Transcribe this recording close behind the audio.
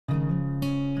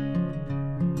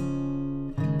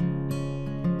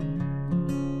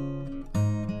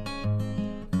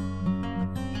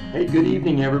Hey, good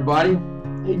evening, everybody.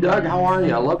 Hey, Doug, how are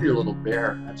you? I love your little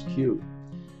bear. That's cute.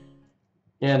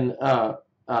 And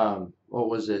what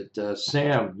was it,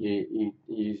 Sam? You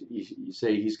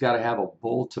say he's got to have a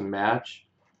bull to match.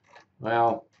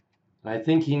 Well, I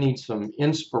think he needs some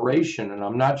inspiration, and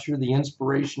I'm not sure the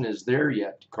inspiration is there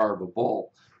yet to carve a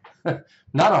bull. Not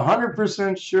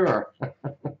 100% sure.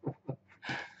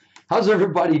 How's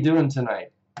everybody doing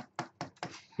tonight?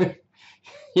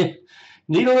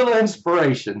 You need a little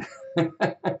inspiration.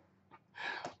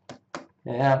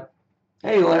 Yeah.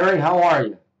 Hey, Larry, how are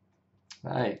you?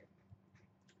 Hi.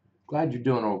 Glad you're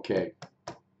doing okay.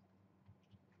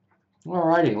 All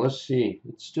righty, let's see.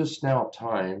 It's just now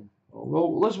time.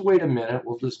 Well, let's wait a minute.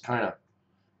 We'll just kind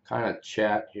of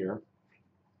chat here.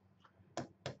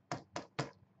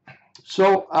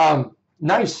 So,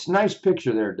 nice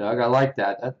picture there, Doug. I like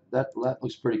that. That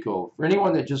looks pretty cool. For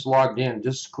anyone that just logged in,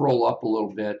 just scroll up a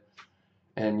little bit,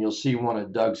 and you'll see one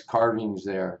of Doug's carvings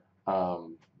there.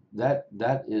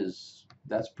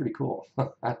 That's pretty cool.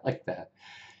 I like that.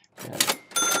 Yeah.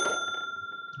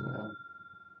 Yeah.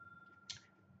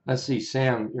 Let's see,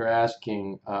 Sam, you're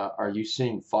asking, are you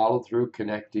seeing follow through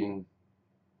connecting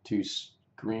to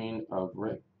screen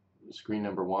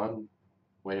number one?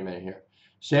 Wait a minute here.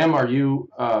 Sam, are you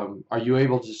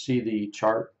able to see the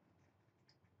chart?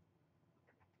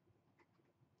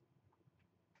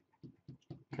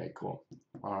 Okay, cool.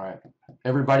 All right.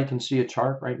 Everybody can see a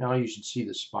chart right now. You should see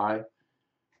the SPY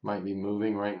might be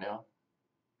moving right now.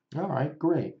 All right,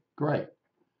 great.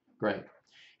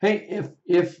 Hey,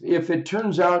 if it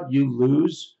turns out you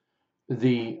lose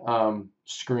the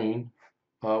screen,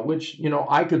 which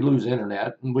I could lose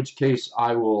internet, in which case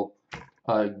I will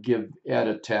give Ed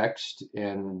a text,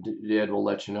 and Ed will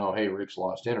let you know, hey, Rick's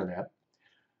lost internet.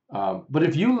 But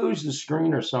if you lose the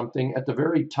screen or something, at the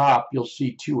very top you'll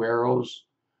see two arrows,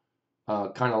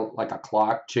 kind of like a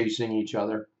clock chasing each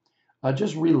other.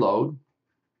 Just reload,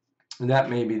 and that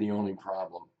may be the only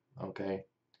problem. Okay.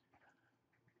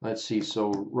 Let's see,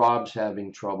 so Rob's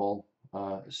having trouble.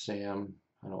 Sam,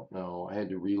 I don't know. I had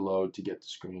to reload to get the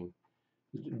screen.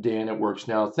 Dan, it works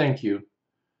now. Thank you.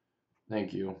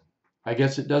 I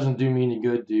guess it doesn't do me any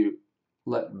good to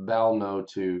let Val know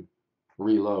to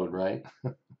reload, right?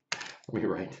 Let me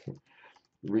write.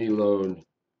 Reload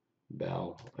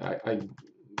Val. I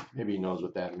maybe he knows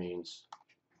what that means.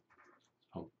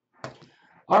 So.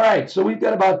 All right, so we've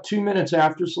got about 2 minutes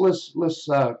after, so let's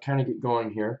kind of get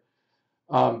going here.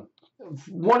 I'm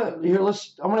going to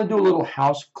do a little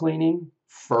house cleaning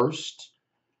first.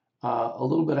 A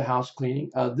little bit of house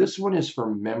cleaning. This one is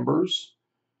for members.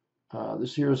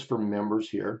 This here is for members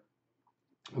here.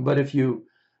 But if you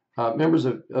members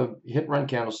of Hit Run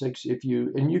Candlesticks,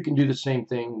 and you can do the same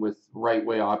thing with Right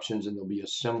Way options, and there'll be a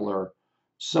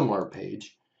similar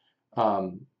page.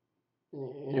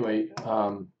 Anyway,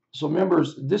 so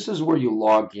members, this is where you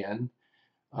log in.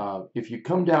 If you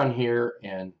come down here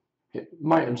and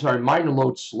I'm sorry, mine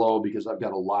loads slow because I've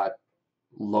got a lot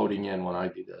loading in when I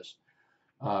do this.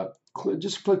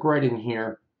 Just click right in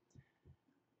here.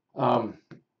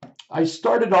 I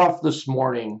started off this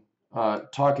morning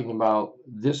talking about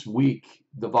this week,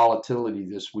 the volatility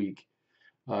this week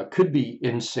could be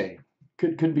insane.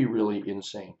 Could be really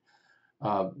insane.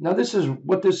 Now this is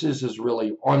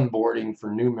really onboarding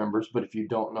for new members, but if you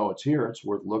don't know it's here, it's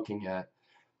worth looking at.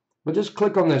 But just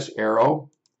click on this arrow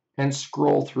and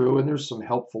scroll through, and there's some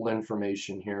helpful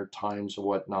information here, times and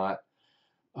whatnot,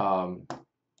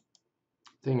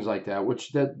 things like that.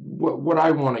 What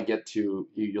I want to get to,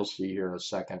 you'll see here in a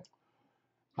second.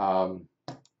 I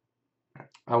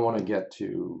want to get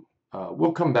to.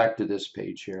 We'll come back to this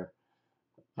page here.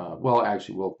 Well,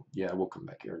 actually, we'll come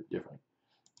back here. Different.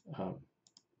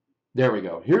 There we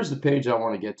go. Here's the page I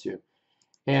want to get to,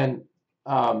 and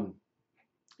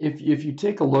if you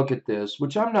take a look at this,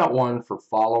 which I'm not one for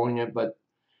following it, but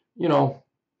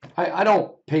I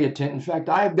don't pay attention. In fact,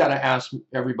 I've got to ask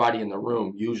everybody in the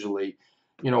room usually,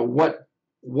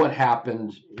 what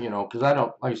happened, because I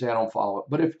don't, like I say, I don't follow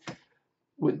it.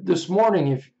 But this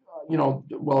morning,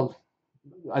 well,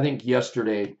 I think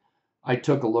yesterday I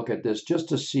took a look at this just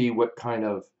to see what kind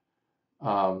of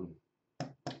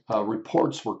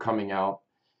reports were coming out,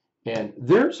 and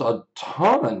there's a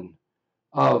ton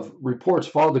of reports.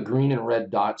 Follow the green and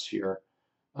red dots here.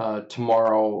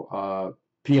 Tomorrow,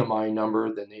 PMI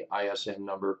number, then the ISM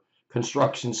number,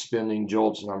 construction spending,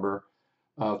 JOLTS number.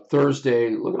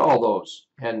 Thursday, look at all those,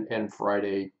 and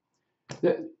Friday.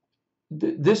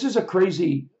 This is a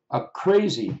crazy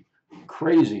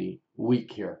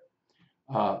week here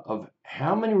of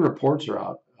how many reports are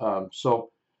out.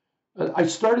 So I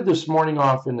started this morning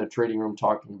off in the trading room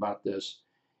talking about this,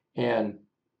 and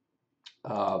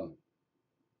Um,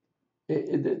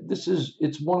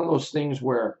 it's one of those things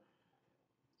where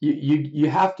you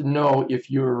have to know if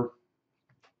you're,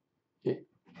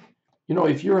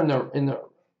 if you're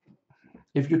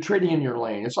if you're trading in your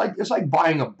lane. It's like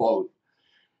buying a boat.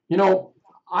 You know,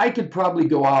 I could probably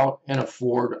go out and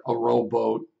afford a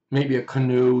rowboat, maybe a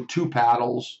canoe, 2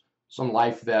 paddles, some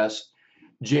life vest.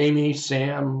 Jamie,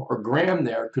 Sam, or Graham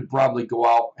there could probably go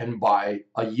out and buy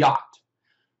a yacht.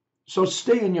 So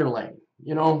stay in your lane,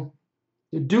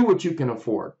 do what you can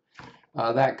afford,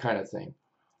 that kind of thing.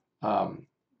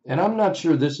 And I'm not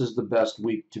sure this is the best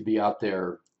week to be out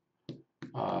there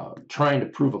trying to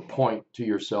prove a point to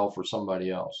yourself or somebody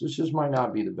else. This just might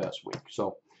not be the best week.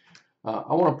 So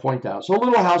I want to point out. So a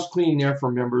little house cleaning there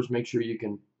for members. Make sure you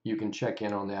can check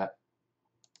in on that.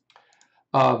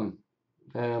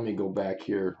 Let me go back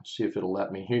here, see if it'll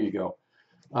let me. Here you go.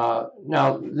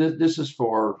 Now this is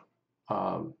for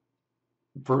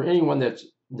anyone that's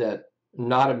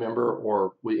not a member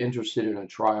or interested in a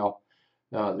trial.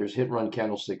 There's Hit and Run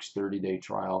Candlesticks 30-day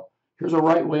trial. Here's a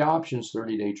Right Way Options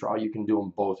 30-day trial. You can do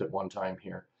them both at one time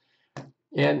here.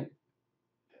 And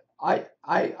I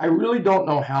really don't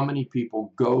know how many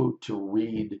people go to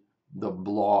read the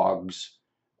blogs,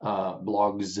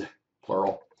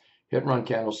 plural, Hit and Run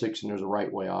Candlesticks, and there's a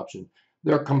Right Way Option.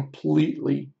 They're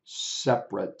completely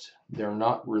separate. They're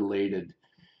not related.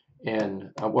 And,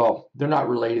 well, they're not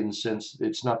related in the sense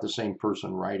it's not the same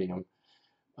person writing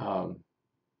them.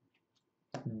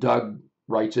 Doug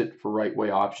writes it for Right Way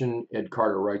Option. Ed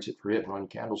Carter writes it for Hit and Run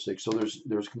Candlesticks. So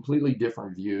there's completely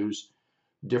different views,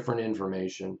 different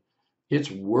information.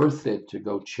 It's worth it to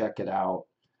go check it out.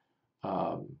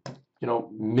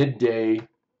 Midday.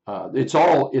 It's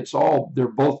all. They're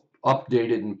both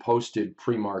updated and posted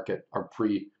pre-market or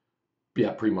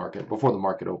pre-market before the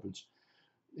market opens.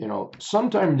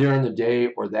 Sometime during the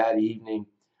day or that evening,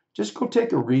 just go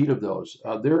take a read of those.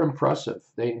 They're impressive.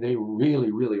 They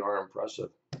really, really are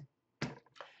impressive.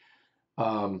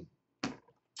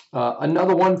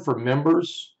 Another one for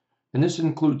members, and this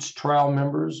includes trial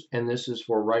members, and this is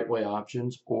for Right Way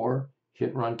Options or Hit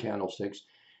and Run Candlesticks.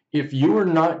 If you are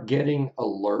not getting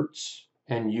alerts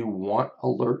and you want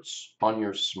alerts on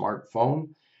your smartphone,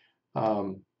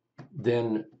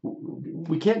 then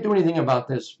we can't do anything about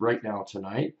this right now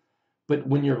tonight. But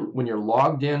when you're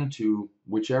logged into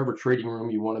whichever trading room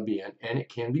you want to be in, and it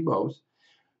can be both,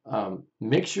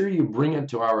 make sure you bring it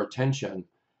to our attention,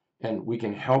 and we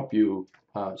can help you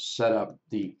set up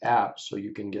the app so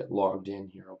you can get logged in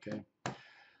here, okay?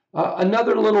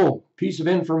 Another little piece of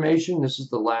information, this is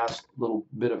the last little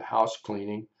bit of house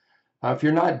cleaning. If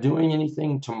you're not doing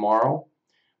anything tomorrow,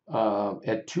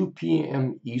 at 2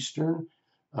 p.m. Eastern,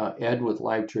 Ed with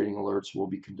Live Trading Alerts will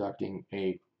be conducting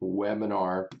a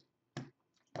webinar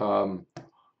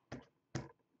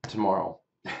tomorrow.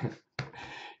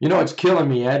 It's killing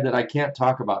me, Ed, that I can't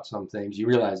talk about some things. You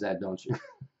realize that, don't you?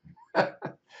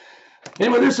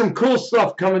 Anyway, there's some cool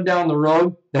stuff coming down the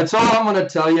road. That's all I'm going to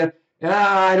tell you.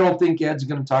 I don't think Ed's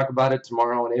going to talk about it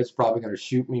tomorrow, and Ed's probably going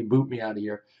to boot me out of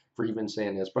here for even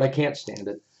saying this, but I can't stand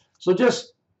it. So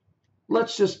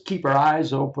let's just keep our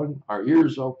eyes open, our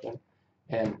ears open,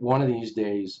 and one of these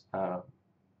days,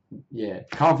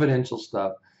 confidential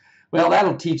stuff. Well,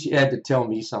 that'll teach Ed to tell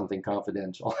me something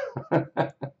confidential.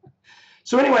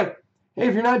 So anyway, hey,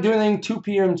 if you're not doing anything, 2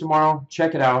 p.m. tomorrow,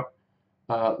 check it out.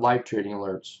 Live Trading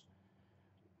Alerts.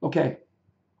 Okay,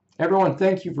 everyone,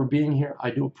 thank you for being here.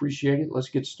 I do appreciate it. Let's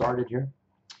get started here.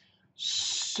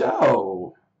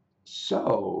 So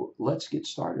let's get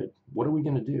started. What are we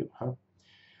going to do, huh?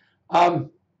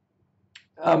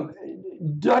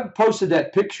 Doug posted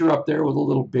that picture up there with a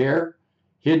little bear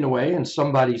hidden away, and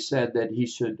somebody said that he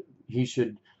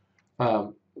should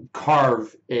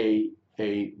carve a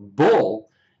bull.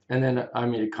 And then I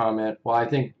made a comment. Well, I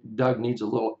think Doug needs a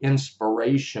little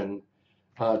inspiration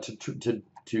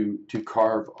to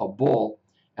carve a bull,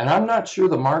 and I'm not sure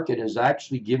the market is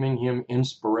actually giving him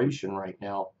inspiration right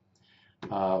now.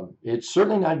 It's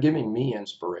certainly not giving me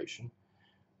inspiration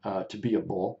to be a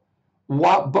bull.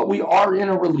 But we are in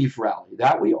a relief rally.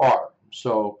 That we are.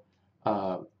 So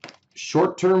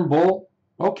short-term bull,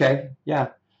 okay, yeah.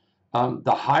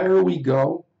 The higher we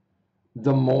go,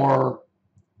 the more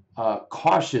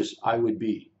cautious I would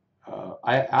be.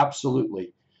 I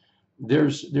absolutely.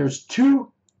 There's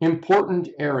two important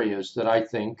areas that I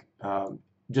think,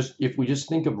 if we just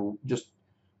think of just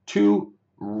two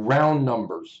round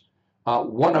numbers.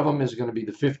 One of them is going to be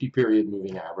the 50-period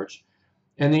moving average,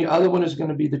 and the other one is going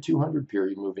to be the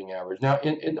 200-period moving average. Now,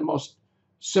 in the most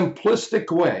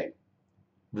simplistic way,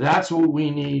 that's what we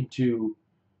need to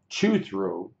chew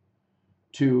through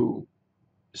to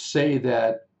say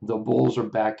that the bulls are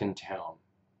back in town.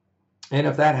 And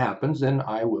if that happens, then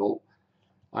I will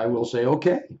say,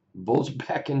 okay, bulls are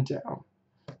back in town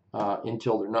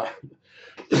until they're not.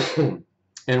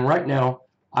 And right now,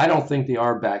 I don't think they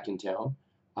are back in town.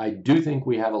 I do think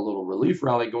we have a little relief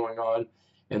rally going on,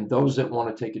 and those that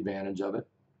want to take advantage of it,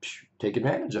 take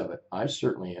advantage of it. I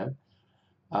certainly am.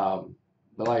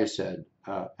 But like I said,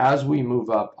 as we move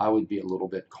up, I would be a little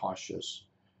bit cautious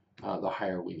the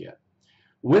higher we get.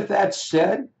 With that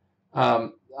said,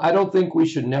 I don't think we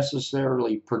should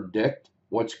necessarily predict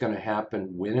what's going to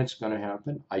happen when it's going to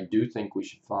happen. I do think we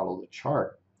should follow the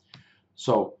chart.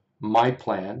 So my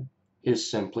plan is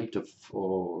simply to,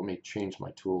 let me change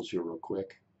my tools here real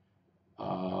quick.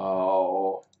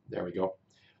 Oh, there we go.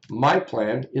 My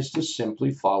plan is to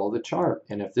simply follow the chart.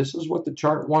 And if this is what the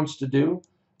chart wants to do,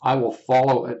 I will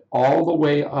follow it all the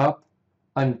way up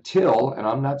until, and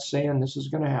I'm not saying this is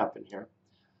going to happen here,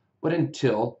 but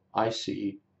until I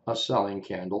see a selling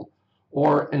candle,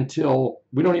 or until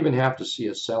we don't even have to see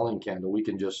a selling candle. We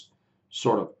can just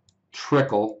sort of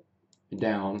trickle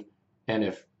down. And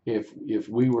if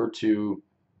we were to,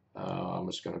 I'm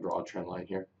just going to draw a trend line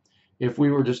here. If we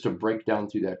were just to break down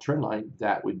through that trend line,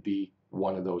 that would be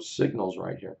one of those signals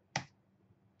right here.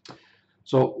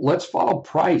 So let's follow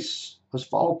price. Let's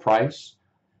follow price.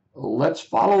 Let's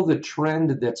follow the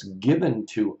trend that's given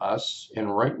to us.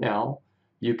 And right now,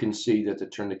 you can see that the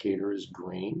trend indicator is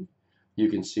green. You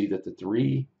can see that the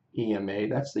 3 EMA,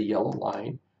 that's the yellow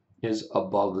line, is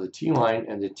above the T line.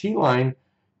 And the T line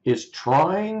is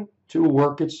trying to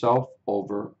work itself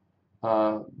over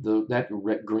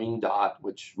that green dot,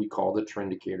 which we call the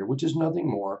trend indicator, which is nothing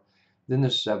more than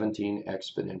the 17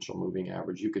 exponential moving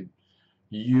average. You could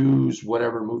use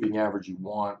whatever moving average you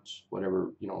want,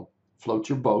 whatever, floats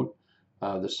your boat.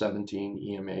 The 17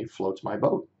 EMA floats my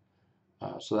boat.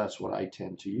 So that's what I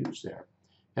tend to use there.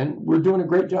 And we're doing a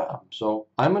great job. So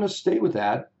I'm going to stay with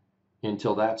that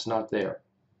until that's not there.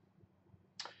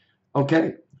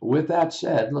 Okay, with that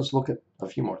said, let's look at a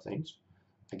few more things,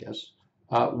 I guess.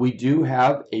 We do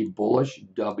have a bullish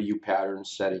W pattern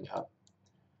setting up.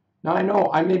 Now I know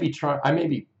I may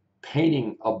be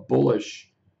painting a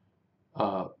bullish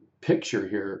picture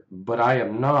here, but I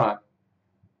am not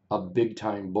a big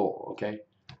time bull, okay?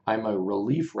 I'm a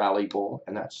relief rally bull,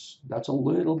 and that's a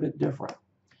little bit different.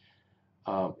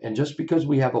 And just because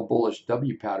we have a bullish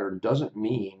W pattern doesn't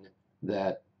mean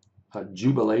that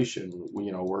jubilation,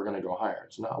 we're going to go higher.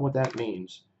 It's not what that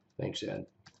means. Thanks, Ed.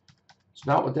 It's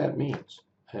not what that means.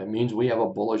 It means we have a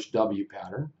bullish W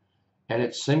pattern, and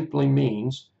it simply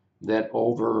means that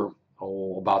over,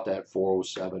 about that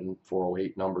 407,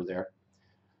 408 number there,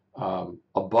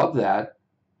 above that,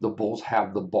 the bulls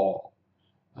have the ball.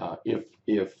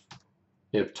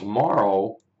 If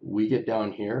tomorrow we get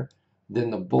down here, then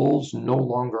the bulls no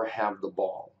longer have the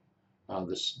ball.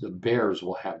 The bears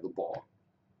will have the ball.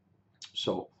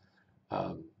 So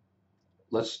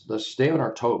let's stay on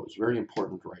our toes. Very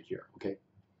important right here. Okay.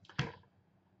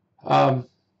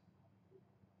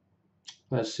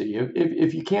 Let's see.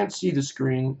 If you can't see the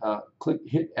screen,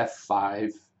 hit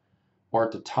F5, or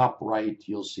at the top right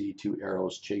you'll see 2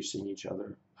 arrows chasing each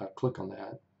other. Click on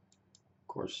that. Of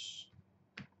course.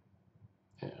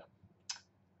 Yeah.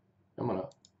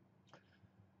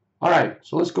 All right,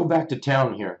 so let's go back to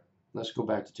town here.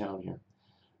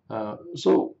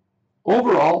 So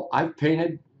overall, I've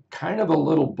painted kind of a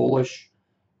little bullish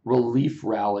relief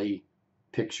rally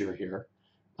picture here.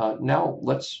 Now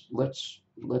let's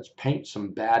paint some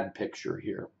bad picture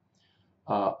here.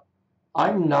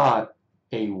 I'm not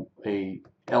a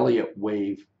Elliott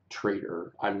wave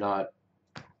trader. I'm not,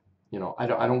 I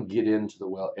don't get into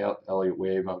the Elliott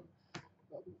wave.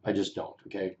 I just don't.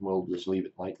 Okay, we'll just leave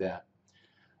it like that.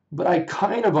 But I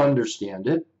kind of understand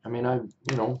it. I mean, I've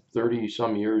 30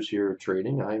 some years here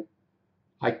trading.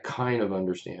 I kind of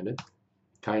understand it.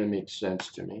 Kind of makes sense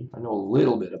to me. I know a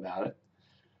little bit about it.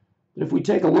 But if we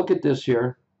take a look at this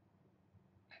here,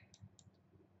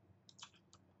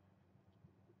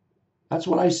 that's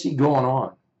what I see going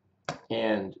on.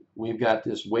 And we've got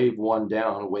this wave 1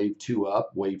 down, wave 2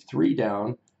 up, wave 3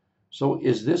 down. So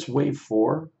is this wave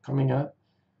 4 coming up?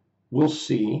 We'll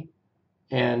see.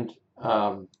 And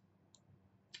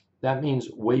that means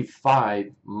wave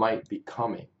 5 might be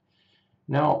coming.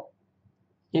 Now,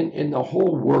 in the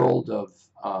whole world of,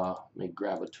 let me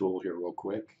grab a tool here real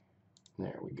quick.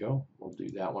 There we go. We'll do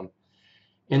that one.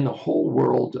 In the whole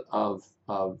world of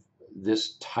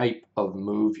this type of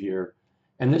move here,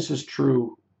 and this is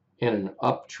true in an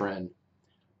uptrend,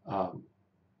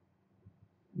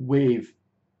 wave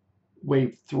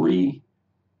 3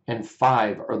 and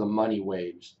 5 are the money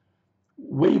waves.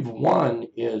 Wave 1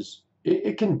 is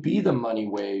it can be the money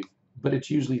wave, but it's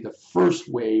usually the first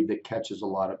wave that catches a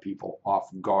lot of people off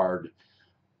guard.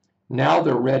 Now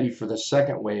they're ready for the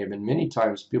second wave, and many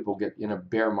times people get in a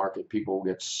bear market, people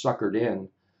get suckered in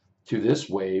to this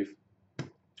wave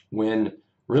when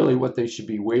really what they should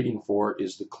be waiting for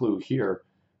is the clue here,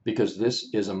 because this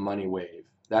is a money wave.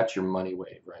 That's your money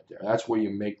wave right there. That's where you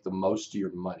make the most of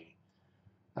your money.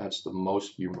 That's the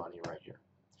most of your money right here.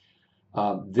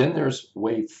 Then there's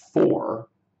wave 4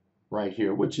 right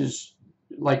here, which is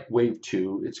like wave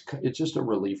 2. It's just a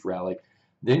relief rally.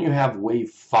 Then you have wave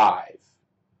 5.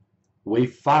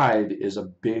 Wave 5 is a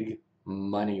big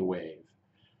money wave.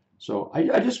 So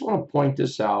I just want to point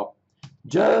this out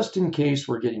just in case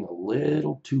we're getting a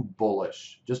little too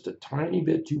bullish, just a tiny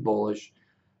bit too bullish.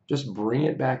 Just bring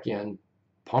it back in,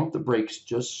 pump the brakes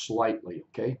just slightly,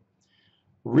 okay?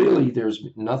 Really, there's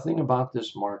nothing about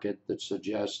this market that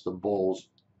suggests the bulls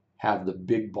have the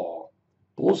big ball.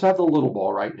 Bulls have the little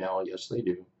ball right now, yes they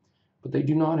do, but they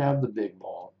do not have the big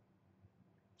ball.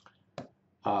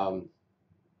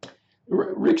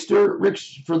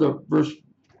 Rickster, for the verse,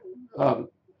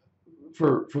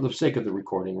 for the sake of the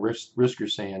recording, Rickster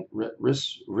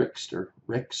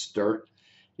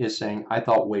is saying, I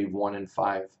thought wave 1 and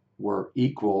 5 were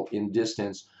equal in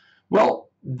distance. Well,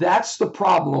 that's the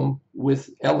problem with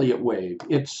Elliott wave.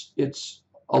 It's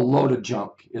a load of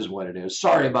junk is what it is.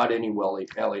 Sorry about any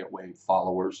Elliott wave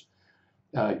followers.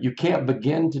 You can't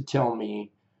begin to tell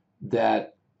me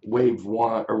that wave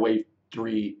 1 or wave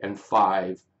 3 and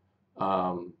 5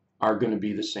 are going to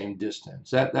be the same distance.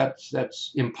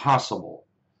 That's impossible.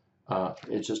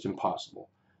 It's just impossible.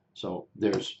 So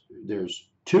there's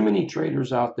too many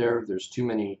traders out there. There's too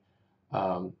many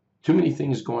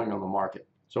things going on the market.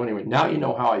 So anyway, now you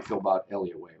know how I feel about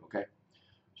Elliott wave. Okay,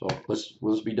 so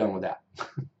let's be done with that.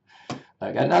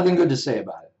 I got nothing good to say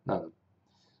about it. Nothing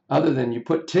other than you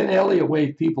put 10 Elliott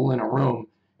wave people in a room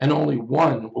and only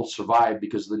one will survive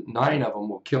because the 9 of them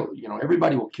will kill. You know,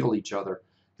 everybody will kill each other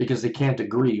because they can't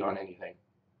agree on anything.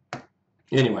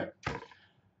 Anyway,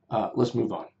 let's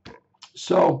move on.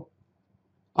 So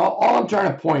all I'm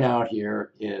trying to point out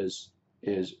here is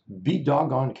be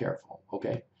doggone careful,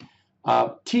 okay?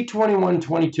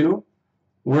 T2122,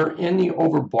 we're in the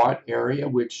overbought area,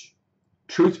 which,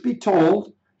 truth be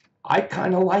told, I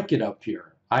kind of like it up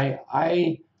here.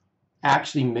 I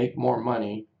actually make more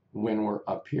money when we're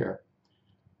up here,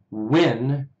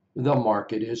 when the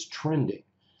market is trending.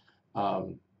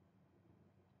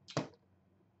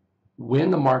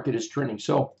 When the market is trending.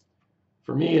 So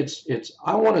for me, it's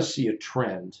I want to see a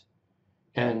trend.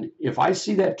 And if I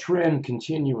see that trend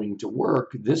continuing to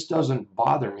work, this doesn't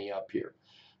bother me up here.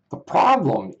 The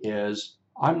problem is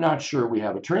I'm not sure we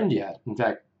have a trend yet. In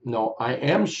fact, no, I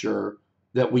am sure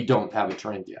that we don't have a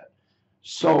trend yet.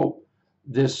 So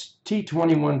this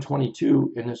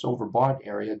T2122 in this overbought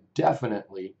area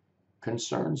definitely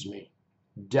concerns me.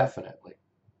 Definitely.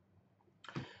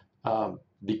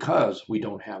 Because we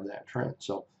don't have that trend.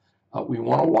 So we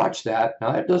want to watch that.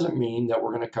 Now, that doesn't mean that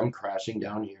we're going to come crashing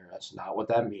down here. That's not what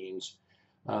that means.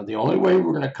 The only way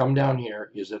we're going to come down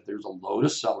here is if there's a load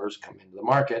of sellers come into the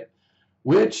market,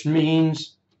 which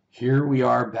means here we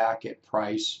are back at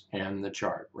price and the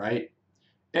chart, right?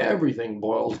 Everything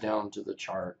boils down to the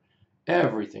chart.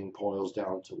 Everything boils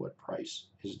down to what price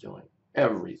is doing.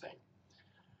 Everything.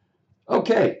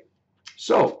 Okay,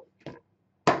 so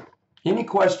any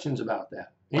questions about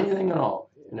that? Anything at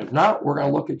all? And if not, we're going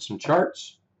to look at some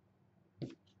charts.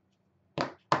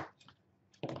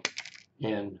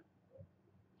 And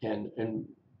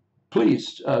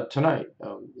please, tonight,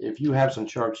 if you have some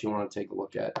charts you want to take a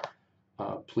look at,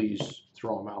 please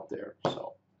throw them out there.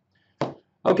 So,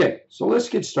 okay, so let's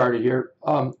get started here.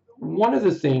 One of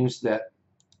the things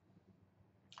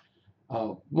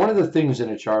in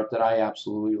a chart that I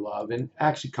absolutely love, and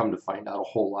actually come to find out a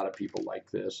whole lot of people like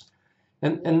this,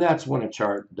 and that's when a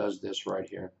chart does this right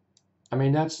here. I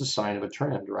mean, that's the sign of a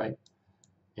trend, right?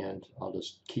 And I'll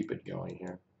just keep it going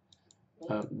here.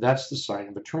 That's the sign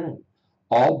of a trend.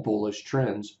 All bullish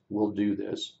trends will do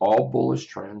this. All bullish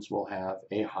trends will have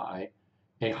a high,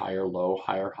 a higher low,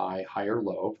 higher high, higher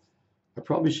low. I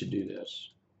probably should do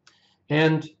this.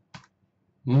 And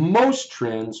most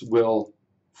trends will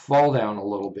fall down a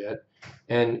little bit,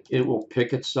 and it will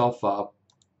pick itself up,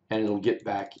 and it'll get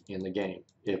back in the game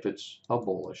if it's a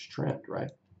bullish trend,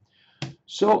 right?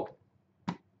 So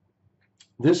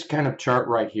this kind of chart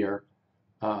right here,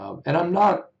 and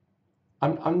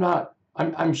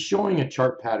I'm showing a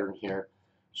chart pattern here.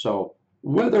 So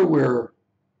whether we're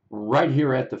right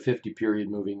here at the 50 period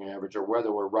moving average or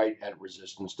whether we're right at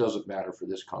resistance doesn't matter for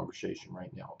this conversation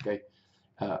right now, okay?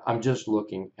 I'm just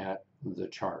looking at the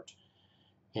chart.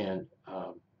 And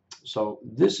so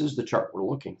this is the chart we're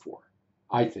looking for,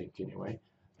 I think, anyway.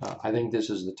 I think this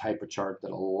is the type of chart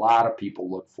that a lot of people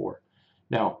look for.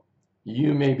 Now,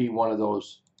 you may be one of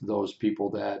those people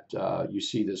that you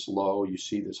see this low, you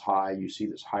see this high, you see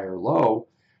this higher low.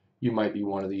 You might be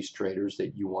one of these traders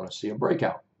that you want to see a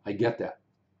breakout. I get that.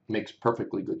 Makes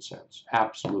perfectly good sense.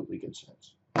 Absolutely good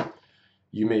sense.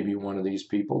 You may be one of these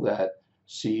people that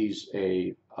sees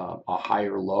a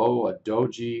higher low, a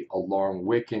doji, a long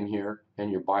wick in here, and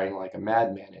you're buying like a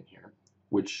madman in here,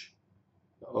 which,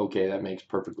 okay, that makes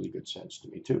perfectly good sense to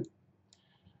me too.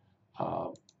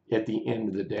 At the end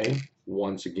of the day,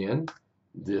 once again,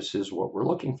 this is what we're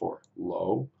looking for.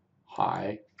 Low,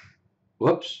 high,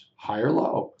 whoops, higher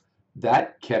low.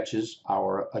 That catches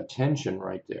our attention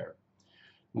right there.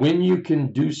 When you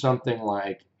can do something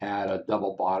like add a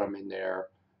double bottom in there,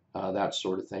 that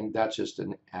sort of thing, that's just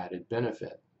an added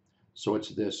benefit. So it's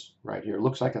this right here. It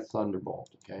looks like a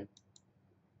Thunderbolt, okay?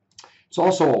 It's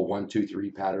also a 1, 2,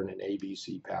 3 pattern, an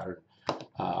ABC pattern.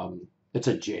 It's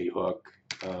a J hook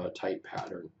type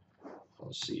pattern.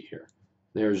 Let's see here.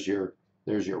 There's your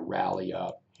rally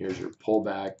up. Here's your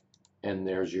pullback, and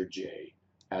there's your J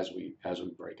as we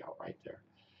break out right there.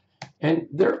 And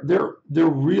there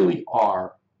really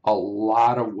are a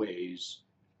lot of ways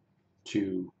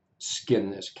to skin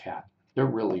this cat. There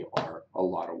really are a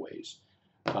lot of ways.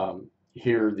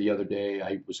 Here the other day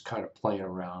I was kind of playing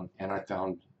around and I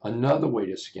found another way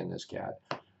to skin this cat.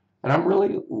 And I'm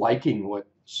really liking what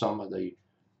some of the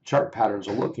chart patterns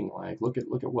are looking like. Look at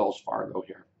Wells Fargo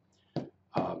here.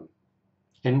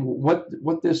 And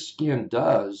what this skin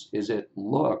does is it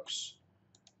looks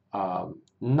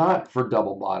not for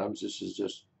double bottoms. This is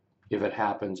just, if it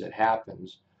happens, it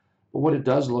happens. But what it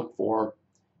does look for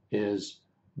is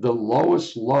the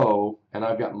lowest low, and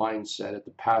I've got mine set at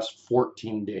the past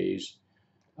 14 days,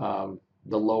 the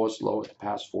lowest low at the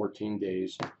past 14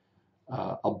 days,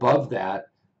 above that,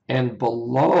 and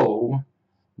below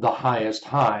the highest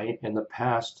high in the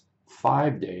past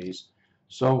 5 days.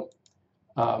 So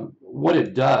what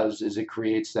it does is it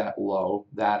creates that low,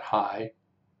 that high,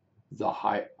 the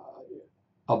high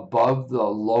above the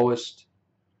lowest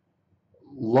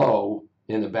low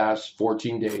in the past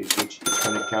 14 days, which is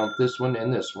going to count this one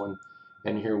and this one.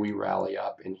 And here we rally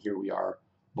up, and here we are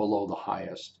below the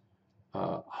highest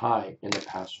high in the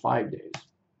past 5 days.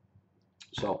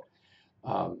 So,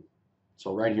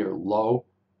 so right here, low,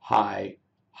 high,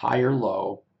 higher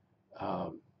low.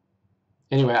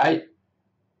 Anyway,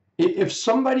 if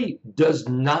somebody does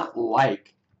not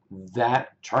like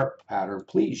that chart pattern,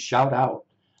 please shout out,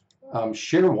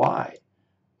 share why.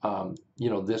 You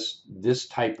know, this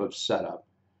type of setup,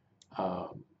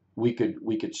 we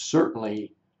could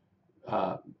certainly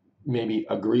maybe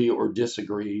agree or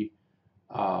disagree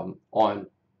on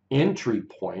entry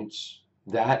points.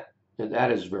 That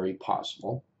is very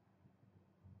possible.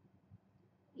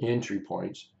 Entry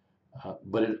points,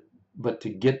 but to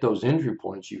get those entry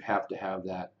points, you have to have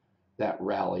that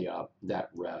rally up, that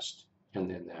rest, and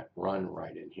then that run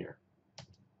right in here.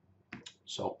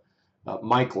 So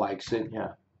Mike likes it.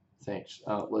 Yeah, thanks.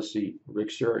 Let's see,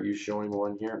 Rickster, are you showing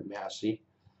one here? Massey.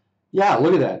 Yeah,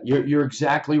 look at that. You're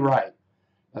exactly right.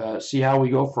 See how we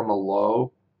go from a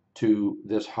low to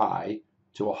this high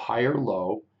to a higher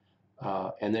low,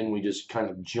 and then we just kind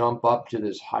of jump up to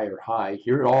this higher high.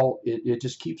 Here it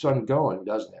just keeps on going,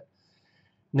 doesn't it?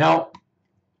 Now,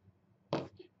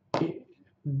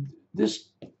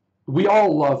 we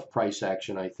all love price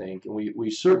action, I think, and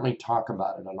we certainly talk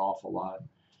about it an awful lot,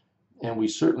 and we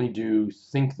certainly do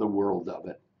think the world of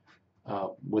it,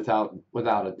 without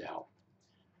a doubt.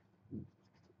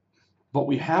 But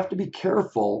we have to be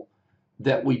careful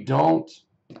that we don't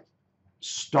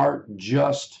start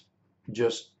just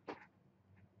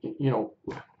you know,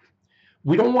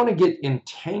 we don't want to get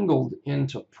entangled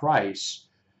into price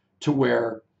to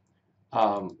where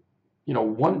you know,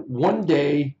 one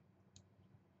day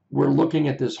we're looking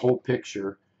at this whole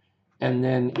picture, and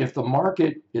then if the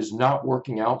market is not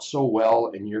working out so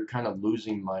well and you're kind of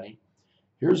losing money,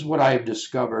 here's what I've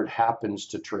discovered happens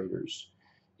to traders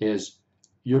is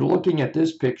you're looking at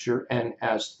this picture, and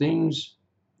as things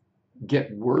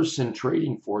get worse in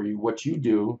trading for you, what you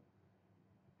do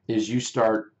is you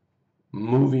start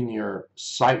moving your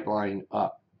sight line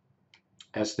up.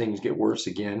 As things get worse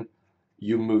again,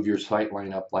 you move your sight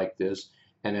line up like this,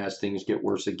 and as things get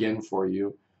worse again for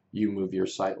you, you move your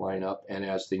sight line up, and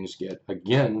as things get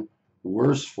again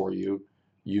worse for you,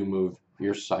 you move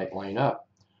your sight line up.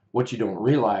 What you don't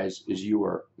realize is you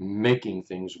are making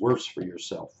things worse for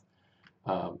yourself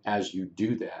as you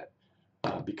do that,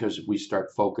 because we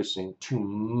start focusing too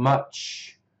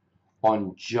much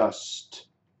on just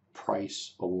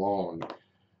price alone.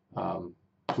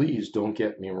 Please don't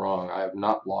get me wrong. I have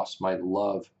not lost my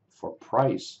love for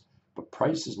price, but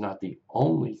price is not the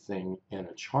only thing in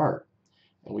a chart.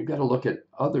 And we've got to look at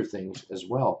other things as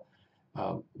well.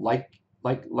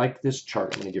 Like this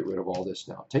chart. I'm going to get rid of all this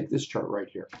now. Take this chart right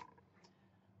here.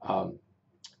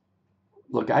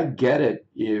 Look, I get it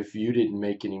if you didn't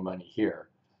make any money here,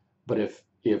 but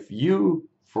if you,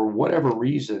 for whatever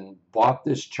reason, bought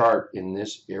this chart in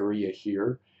this area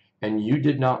here and you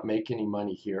did not make any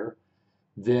money here,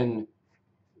 then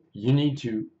you need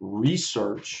to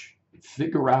research,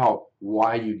 figure out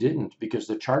why you didn't, because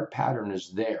the chart pattern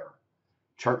is there.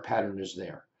 Chart pattern is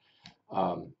there.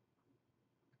 And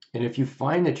if you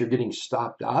find that you're getting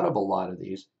stopped out of a lot of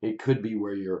these, it could be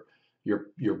where you're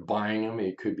buying them.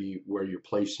 It could be where you're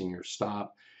placing your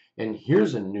stop. And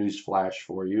here's a news flash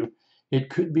for you. It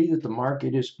could be that the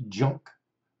market is junk.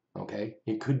 Okay,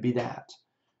 it could be that.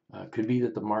 It could be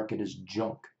that the market is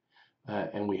junk,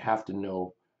 and we have to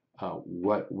know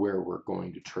where we're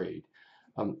going to trade.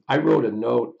 I wrote a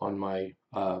note on my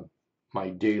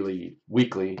my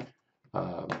weekly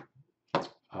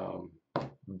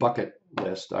bucket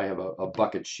list. I have a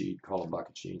bucket sheet called a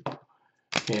bucket sheet,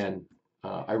 and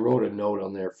I wrote a note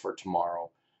on there for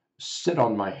tomorrow. Sit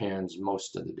on my hands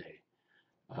most of the day.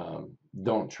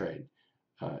 Don't trade,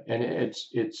 and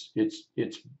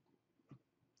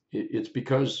it's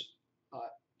because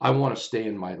I want to stay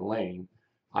in my lane.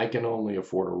 I can only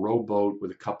afford a rowboat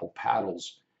with a couple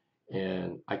paddles,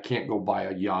 and I can't go buy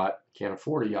a yacht, can't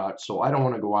afford a yacht, so I don't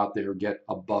want to go out there and get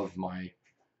above my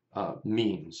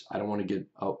means. I don't want to get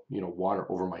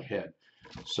water over my head,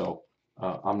 so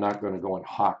I'm not going to go and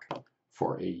hawk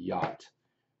for a yacht.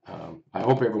 I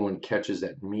hope everyone catches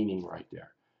that meaning right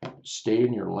there. Stay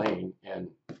in your lane, and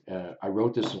I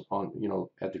wrote this on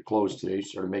at the close today.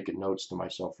 Started making notes to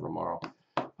myself for tomorrow.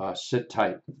 Sit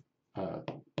tight.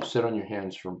 Sit on your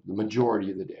hands for the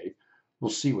majority of the day.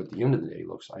 We'll see what the end of the day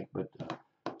looks like, but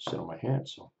sit on my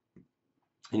hands. So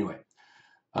anyway,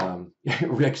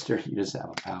 Rickster, you just have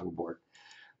a paddleboard.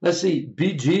 Let's see.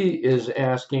 BG is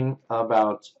asking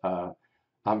about.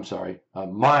 I'm sorry.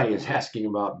 Mai is asking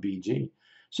about BG.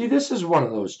 See, this is one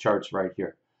of those charts right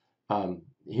here.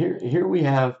 Here we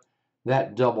have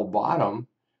that double bottom,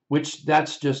 which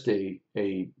that's just a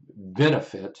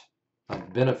benefit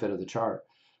of the chart.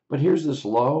 But here's this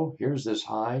low, here's this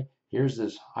high, here's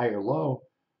this higher low.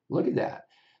 Look at that.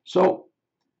 So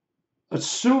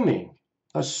assuming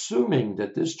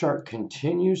that this chart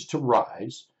continues to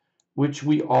rise, which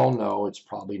we all know it's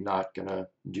probably not going to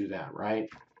do that, right?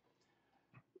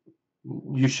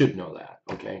 You should know that,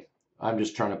 okay? I'm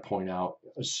just trying to point out,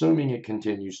 assuming it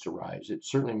continues to rise, it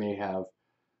certainly may have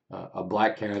a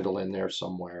black candle in there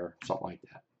somewhere, something like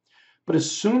that. But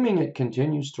assuming it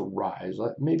continues to rise,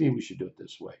 maybe we should do it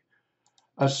this way.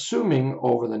 Assuming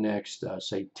over the next,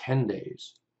 say, 10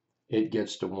 days, it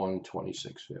gets to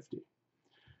 126.50.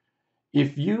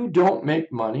 If you don't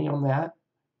make money on that,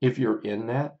 if you're in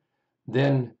that,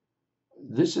 then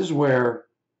this is where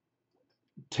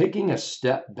taking a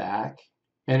step back,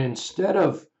 and instead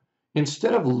of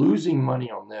losing money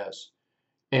on this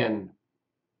and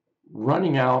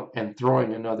running out and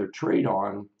throwing another trade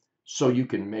on so you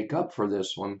can make up for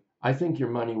this one, I think your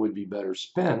money would be better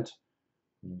spent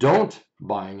don't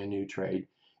buying a new trade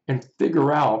and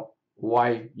figure out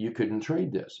why you couldn't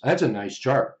trade this. That's a nice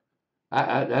chart.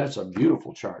 That's a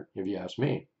beautiful chart, if you ask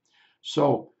me.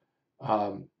 So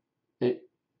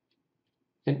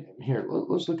and here,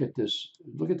 let's look at this.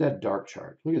 Look at that dark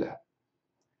chart. Look at that.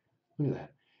 Look at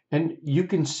that. And you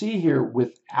can see here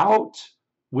without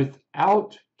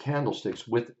candlesticks,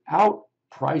 without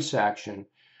price action,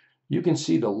 you can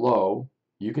see the low,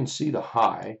 you can see the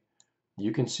high,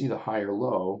 you can see the higher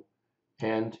low,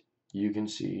 and you can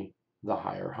see the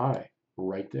higher high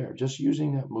right there, just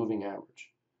using that moving average.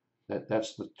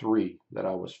 That's the three that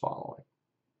I was following.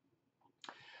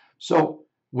 So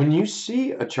when you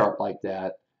see a chart like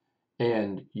that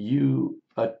and you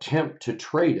attempt to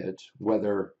trade it,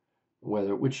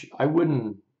 which I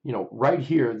wouldn't, right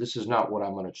here, this is not what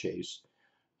I'm going to chase.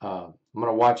 I'm going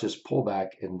to watch this pullback,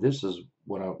 and this is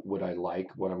what I like,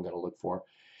 what I'm going to look for.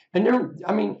 And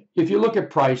if you look at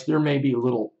price, there may be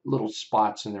little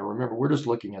spots in there. Remember, we're just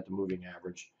looking at the moving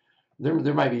average.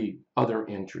 There might be other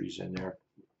entries in there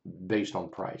based on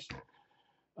price.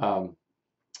 But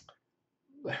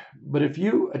if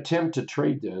you attempt to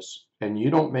trade this and you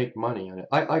don't make money on it,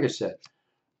 like I said,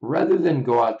 rather than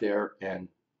go out there and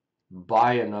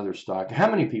buy another stock. How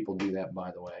many people do that,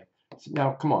 by the way?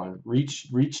 Now, come on, reach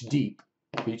deep.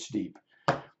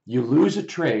 You lose a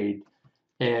trade,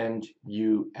 and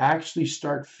you actually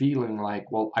start feeling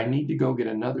like, well, I need to go get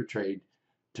another trade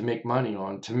to make money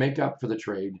on to make up for the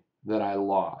trade that I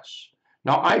lost.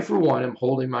 Now, I, for one, am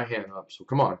holding my hand up. So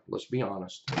come on, let's be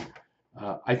honest.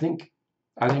 I think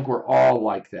we're all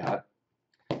like that.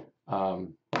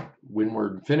 When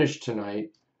we're finished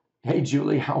tonight, hey,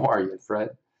 Julie, how are you? Fred,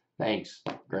 thanks.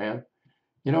 Graham,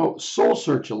 soul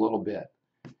search a little bit,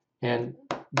 and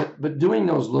but doing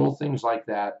those little things like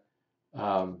that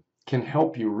can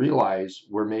help you realize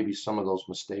where maybe some of those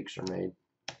mistakes are made.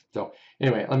 So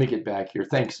anyway, let me get back here.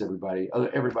 Thanks, everybody.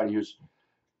 Everybody who's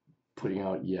putting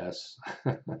out yes.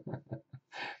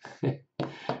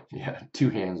 Yeah, 2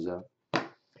 hands up.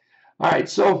 All right,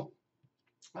 so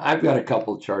I've got a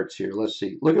couple of charts here. Let's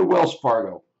see. Look at Wells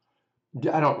Fargo.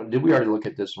 Did we already look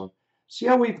at this one? See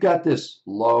how we've got this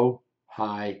low,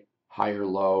 high, higher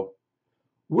low?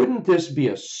 Wouldn't this be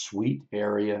a sweet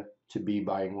area to be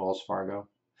buying Wells Fargo?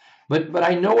 But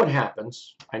I know what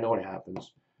happens. I know what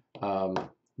happens.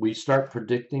 We start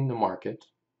predicting the market.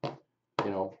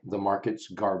 The market's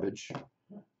garbage.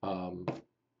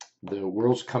 The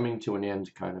world's coming to an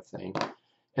end, kind of thing,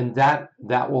 and that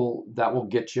will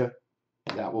get you.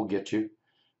 That will get you.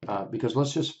 Because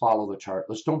let's just follow the chart.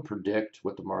 Let's don't predict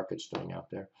what the market's doing out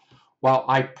there. While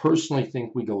I personally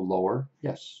think we go lower,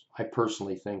 yes, I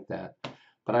personally think that,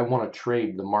 but I want to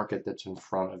trade the market that's in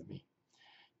front of me.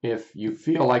 If you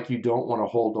feel like you don't want to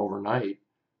hold overnight,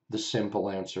 the simple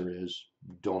answer is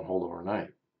don't hold overnight.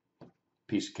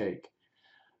 Piece of cake.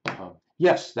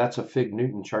 Yes, that's a Fig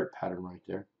Newton chart pattern right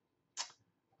there.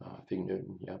 Fig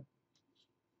Newton, yeah.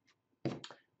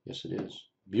 Yes, it is.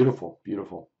 Beautiful,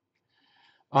 beautiful.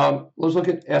 Let's look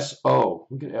at SO.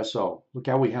 Look at SO. Look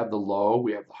how we have the low,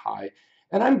 we have the high.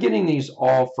 And I'm getting these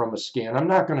all from a scan. I'm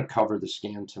not going to cover the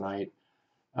scan tonight.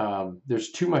 There's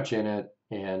too much in it.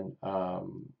 And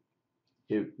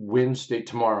Wednesday,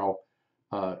 tomorrow,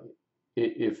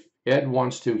 if Ed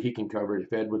wants to, he can cover it.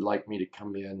 If Ed would like me to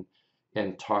come in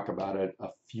and talk about it a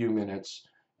few minutes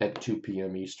at 2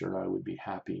 p.m. Eastern, I would be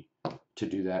happy to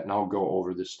do that. And I'll go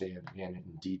over the stand again in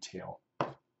detail,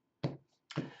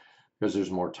 because there's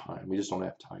more time. We just don't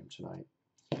have time tonight.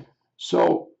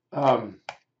 So, but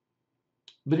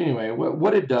anyway,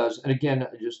 what it does, and again,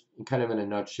 just kind of in a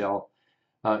nutshell,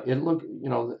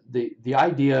 the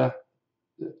idea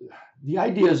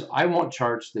is I want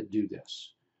charts that do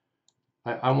this.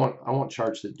 I want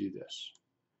charts that do this,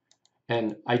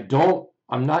 and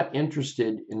I'm not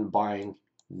interested in buying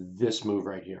this move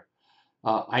right here.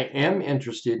 I am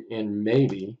interested in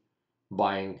maybe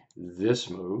buying this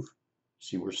move.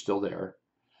 See, we're still there.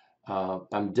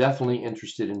 I'm definitely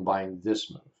interested in buying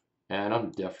this move, and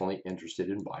I'm definitely interested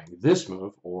in buying this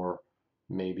move, or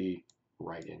maybe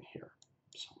right in here,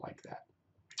 something like that.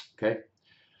 Okay,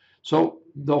 so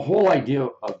the whole idea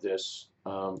of this,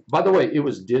 by the way, it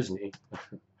was Disney.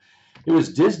 It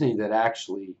was Disney that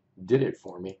actually did it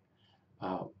for me.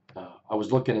 I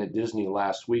was looking at Disney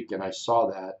last week, and I saw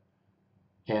that,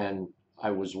 and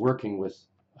I was working with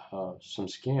some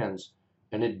scans,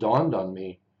 and it dawned on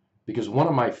me, because one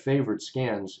of my favorite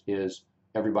scans is,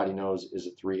 everybody knows, is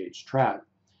a 3H trap.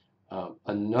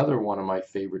 Another one of my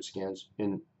favorite scans,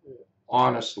 and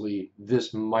honestly,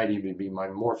 this might even be my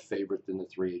more favorite than the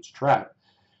 3H trap,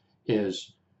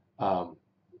 is, let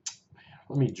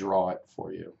me draw it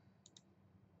for you.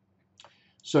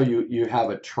 So you have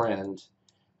a trend,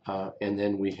 and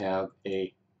then we have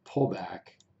a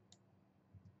pullback,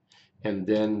 and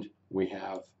then we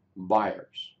have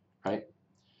buyers, right?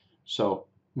 So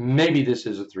maybe this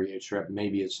is a 3H trap,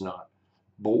 maybe it's not.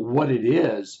 But what it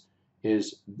is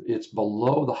it's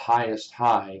below the highest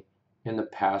high in the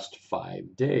past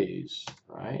 5 days,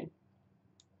 right?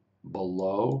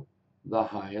 Below the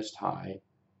highest high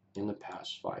in the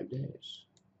past 5 days.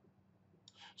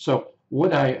 So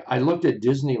when I looked at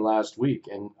Disney last week,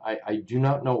 and I do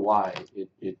not know why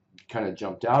it kind of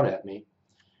jumped out at me.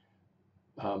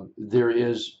 There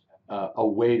is a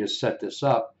way to set this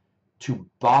up to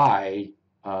buy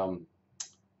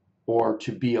or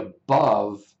to be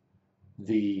above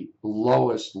the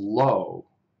lowest low.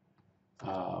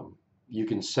 You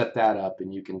can set that up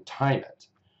and you can time it.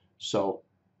 So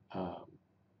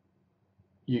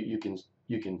you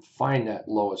can find that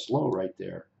lowest low right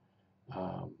there,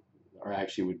 or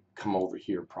actually would come over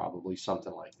here, probably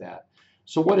something like that.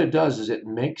 So what it does is it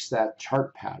makes that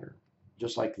chart pattern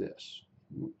just like this.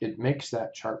 It makes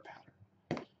that chart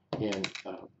pattern, and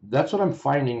that's what I'm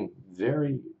finding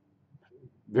very,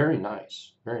 very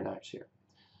nice here.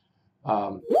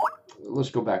 Let's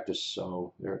go back to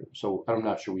so there. So I'm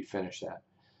not sure we finished that.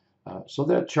 So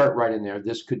that chart right in there,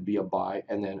 this could be a buy,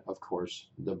 and then of course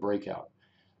the breakout.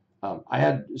 I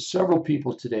had several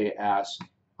people today ask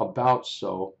about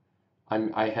so.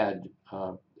 I had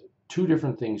two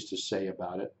different things to say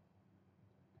about it.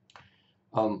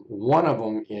 One of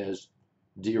them is,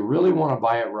 do you really want to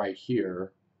buy it right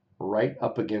here, right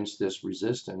up against this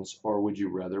resistance, or would you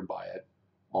rather buy it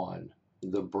on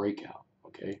the breakout?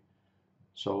 Okay,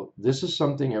 so this is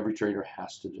something every trader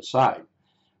has to decide.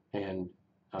 And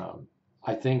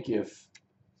I think if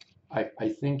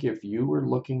you were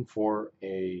looking for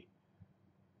a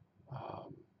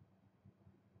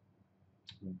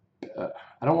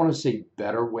I don't want to say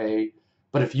better way,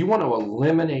 but if you want to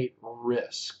eliminate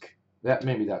risk,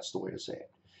 maybe that's the way to say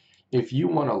it. If you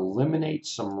want to eliminate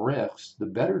some risks, the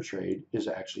better trade is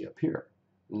actually up here,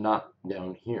 not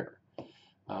down here.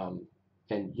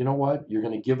 And you know what? You're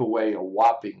going to give away a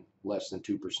whopping less than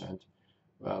 2%.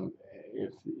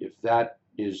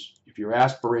 If your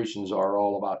aspirations are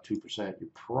all about 2%, you're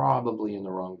probably in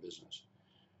the wrong business.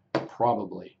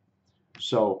 Probably.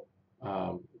 So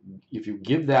if you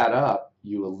give that up,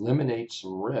 you eliminate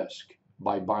some risk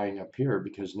by buying up here,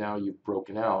 because now you've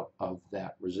broken out of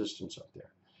that resistance up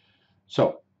there.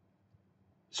 So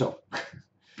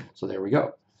there we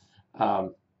go.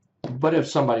 But if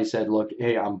somebody said, look,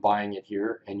 hey, I'm buying it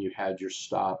here, and you had your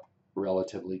stop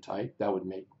relatively tight, that would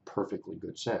make perfectly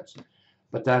good sense.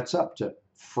 But that's up to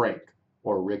Frank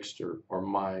or Rickster or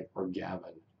Mike or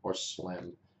Gavin or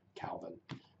Slim, Calvin.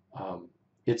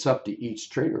 It's up to each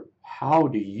trader. How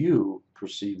do you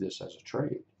perceive this as a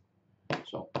trade?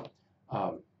 So,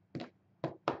 but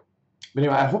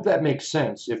anyway, I hope that makes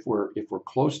sense. If we're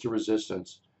close to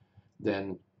resistance,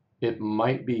 then it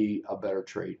might be a better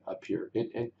trade up here.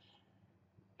 And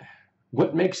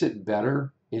what makes it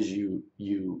better is you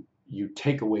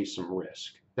take away some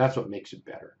risk. That's what makes it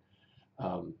better.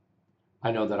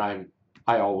 I know that I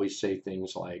always say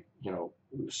things like,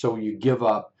 so you give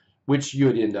up, which you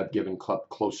would end up giving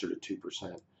closer to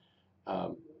 2%.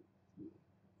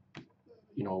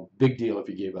 Big deal if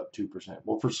you gave up 2%.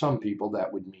 Well, for some people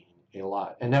that would mean a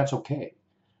lot, and that's okay.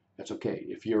 That's okay.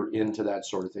 If you're into that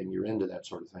sort of thing, you're into that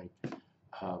sort of thing.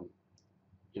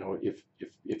 If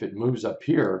it moves up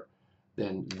here,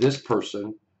 then this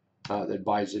person that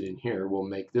buys it in here will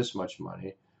make this much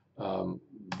money.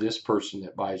 This person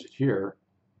that buys it here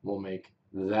will make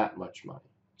that much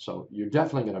money. So you're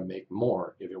definitely going to make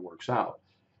more if it works out.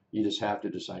 You just have to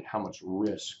decide how much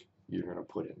risk you're going to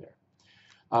put in there.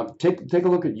 Take a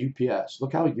look at UPS.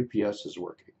 Look how UPS is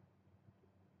working.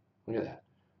 Look at that.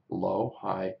 Low,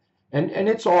 high. And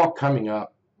it's all coming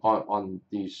up on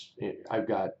these. I've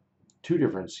got two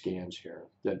different scans here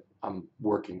that I'm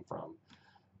working from.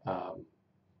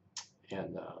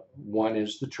 One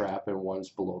is the trap and one's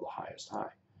below the highest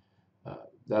high.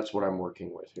 That's what I'm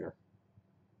working with here.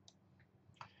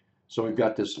 So we've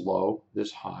got this low,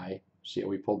 this high. See how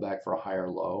we pulled back for a higher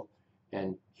low,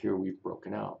 and here we've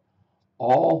broken out.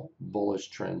 All bullish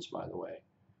trends, by the way.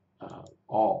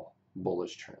 All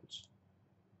bullish trends.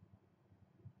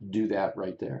 Do that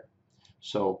right there.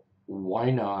 So why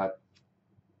not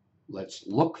let's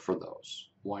look for those?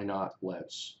 Why not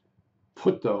let's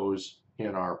put those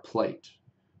in our plate,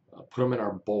 put them in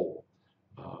our bowl.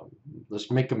 Let's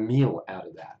make a meal out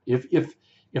of that. If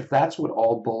that's what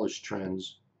all bullish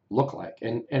trends look like,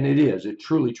 and it is, it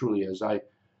truly is. I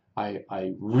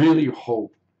really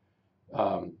hope,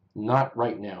 not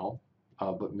right now,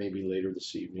 but maybe later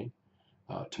this evening,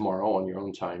 tomorrow on your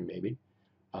own time maybe,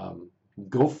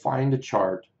 go find a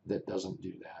chart that doesn't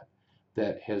do that,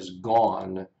 that has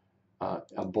gone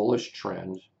a bullish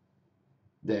trend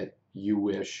that you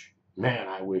wish, man,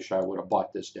 I wish I would have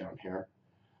bought this down here.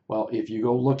 Well, if you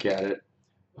go look at it,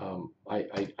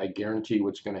 I guarantee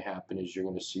what's going to happen is you're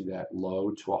going to see that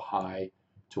low to a high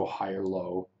to a higher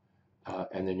low,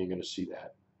 and then you're going to see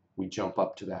that we jump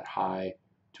up to that high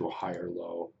to a higher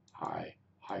low, high,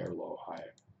 higher low,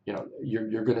 higher.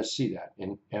 You're going to see that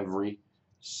in every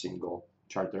single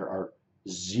chart. There are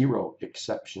zero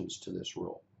exceptions to this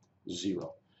rule,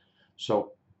 zero.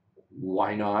 So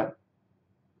why not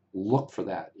look for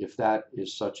that? If that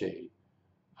is such a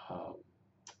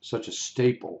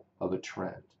staple of a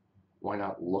trend, why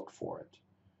not look for it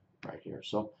right here?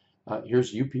 So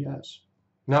here's UPS.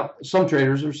 Now, some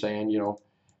traders are saying,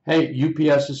 hey,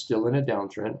 UPS is still in a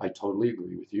downtrend. I totally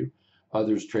agree with you.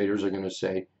 Others traders are going to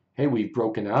say, hey, we've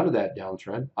broken out of that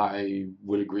downtrend. I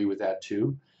would agree with that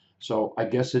too. So I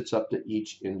guess it's up to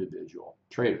each individual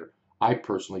trader. I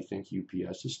personally think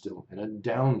UPS is still in a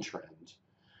downtrend.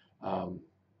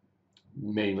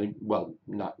 Mainly, well,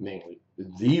 not mainly.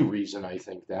 The reason I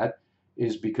think that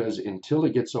is because until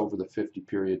it gets over the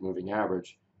 50-period moving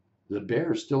average, the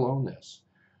bears still own this.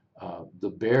 The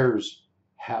bears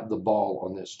have the ball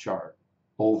on this chart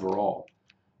overall.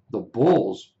 The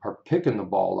bulls are picking the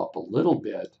ball up a little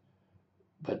bit,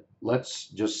 but let's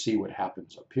just see what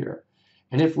happens up here.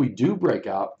 And if we do break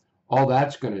out, all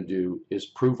that's going to do is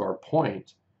prove our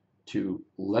point to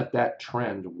let that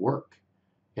trend work.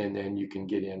 And then you can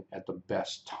get in at the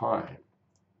best time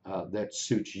that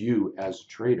suits you as a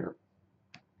trader.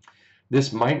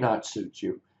 This might not suit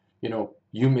you. You know,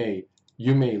 you may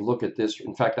look at this.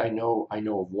 In fact, I know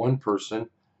of one person,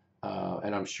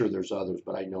 and I'm sure there's others,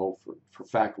 but I know for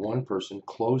fact one person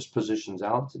closed positions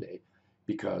out today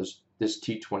because this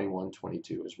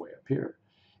T2122 is way up here.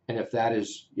 And if that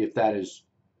is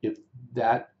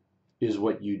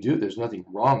what you do, there's nothing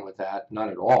wrong with that, not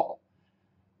at all.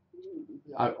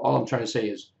 All I'm trying to say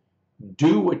is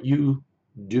do what you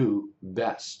do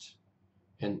best.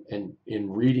 And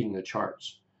in reading the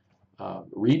charts,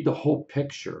 read the whole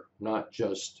picture, not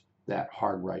just that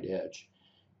hard right edge.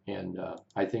 And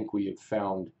I think we have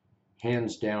found,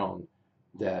 hands down,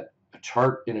 that a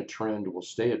chart in a trend will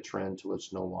stay a trend till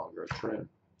it's no longer a trend.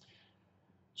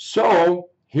 So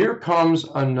here comes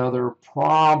another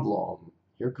problem.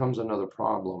 Here comes another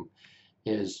problem.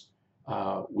 Is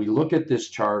we look at this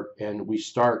chart and we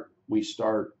start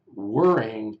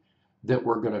worrying that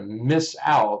we're going to miss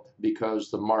out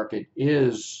because the market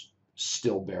is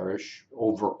still bearish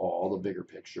overall, the bigger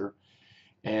picture.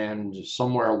 And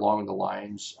somewhere along the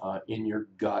lines, in your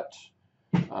gut,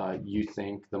 you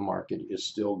think the market is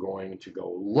still going to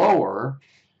go lower.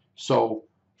 So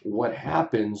what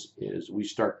happens is we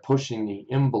start pushing the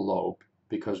envelope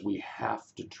because we have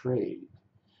to trade.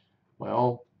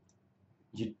 Well,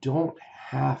 you don't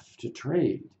have to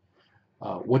trade.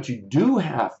 What you do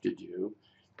have to do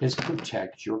is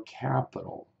protect your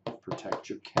capital. Protect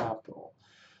your capital.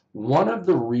 One of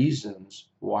the reasons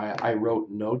why I wrote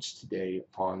notes today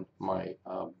on my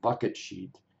bucket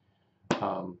sheet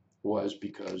was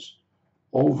because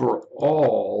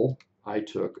overall I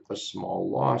took a small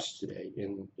loss today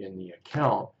in the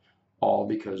account, all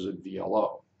because of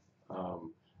VLO.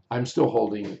 I'm still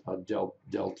holding a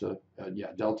Delta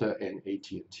and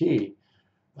AT&T,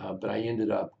 but I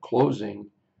ended up closing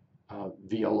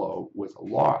VLO with a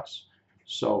loss.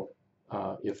 So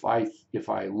if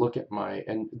I look at my,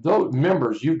 and those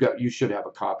members, you should have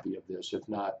a copy of this. If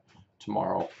not,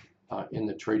 tomorrow in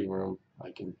the trading room,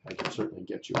 I can certainly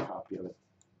get you a copy of it.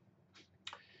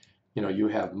 You know, you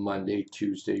have Monday,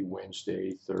 Tuesday,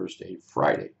 Wednesday, Thursday,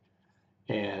 Friday,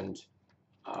 and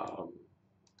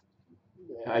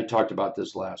I talked about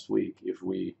this last week. If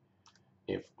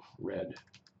red,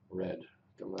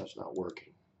 that's not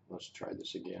working. Let's try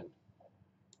this again.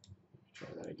 Try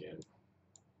that again.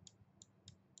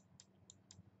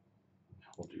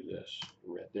 We'll do this.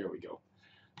 Red. There we go.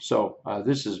 So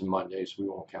this is Monday, so we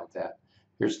won't count that.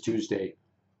 Here's Tuesday.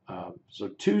 So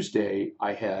Tuesday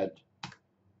I had,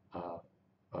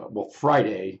 well,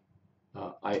 Friday.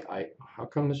 How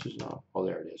come this is not? Oh,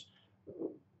 there it is.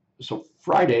 So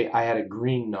Friday I had a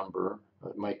green number.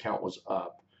 My account was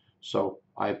up, so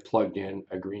I plugged in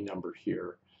a green number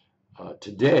here.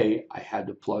 Today I had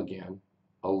to plug in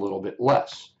a little bit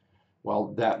less.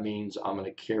 Well, that means I'm going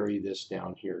to carry this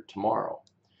down here tomorrow.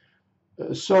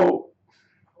 So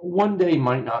one day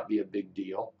might not be a big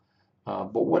deal,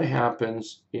 but what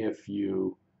happens if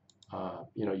you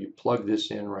you plug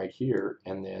this in right here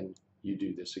and then you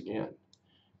do this again,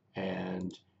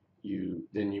 and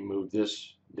then you move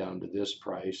this down to this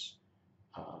price,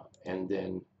 and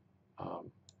then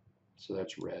so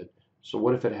that's red. So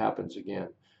what if it happens again?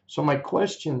 So my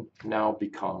question now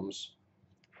becomes,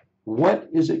 what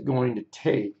is it going to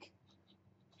take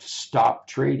to stop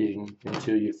trading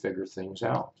until you figure things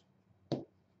out?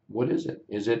 What is it?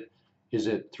 Is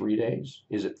it 3 days?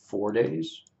 Is it 4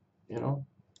 days?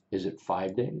 Is it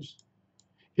 5 days?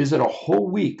 Is it a whole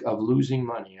week of losing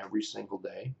money every single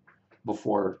day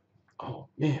before, oh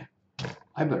man,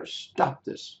 I better stop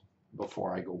this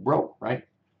before I go broke, right?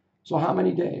 So how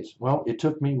many days? Well, it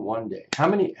took me 1 day. How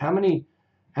many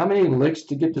licks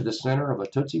to get to the center of a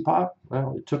Tootsie Pop?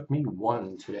 Well, it took me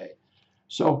 1 today.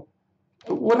 So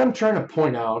what I'm trying to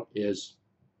point out is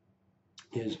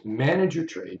manage your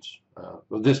trades.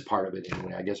 Well, this part of it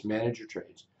anyway, I guess, manage your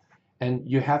trades. And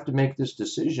you have to make this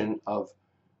decision of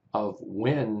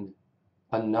when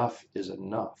enough is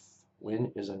enough.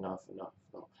 When is enough enough?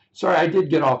 No. Sorry, I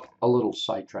did get off a little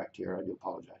sidetracked here. I do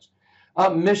apologize.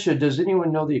 Misha, does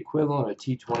anyone know the equivalent of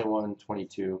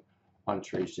T2122 on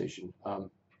TradeStation?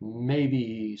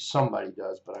 Maybe somebody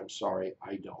does, but I'm sorry,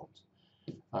 I don't.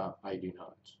 I do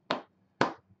not.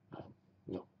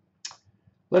 No.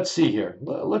 Let's see here.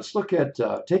 Let's look at,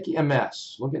 take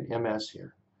MS. Look at MS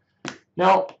here.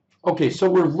 Now, Okay, so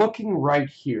we're looking right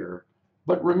here,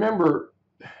 but remember,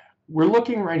 we're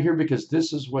looking right here because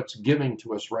this is what's giving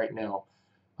to us right now.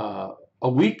 A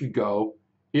week ago,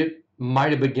 it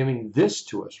might have been giving this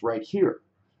to us right here.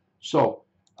 So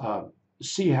uh,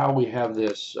 see how we have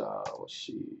this, let's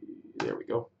see, there we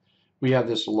go. We have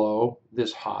this low,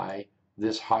 this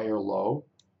higher low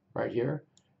right here.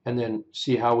 And then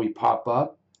see how we pop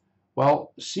up.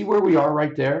 Well, see where we are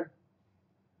right there?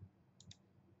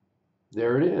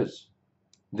 There it is.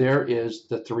 There is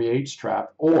the 3/8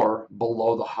 trap, or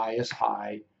below the highest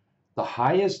high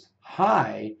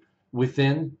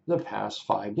within the past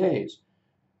 5 days.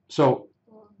 So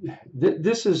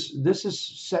this is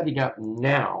setting up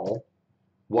now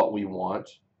what we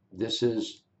want. This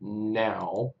is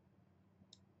now,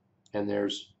 and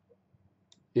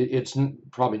it's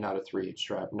probably not a 3/8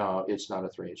 trap. No, it's not a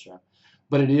 3/8 trap,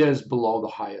 but it is below the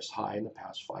highest high in the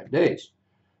past 5 days.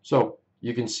 So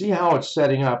you can see how it's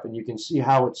setting up, and you can see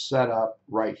how it's set up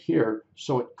right here.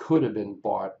 So it could have been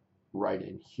bought right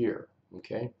in here.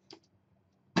 Okay.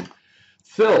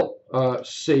 Phil,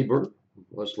 Saber.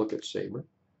 Let's look at Saber.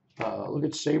 Look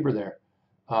at Saber there.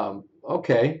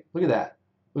 Okay, look at that.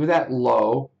 Look at that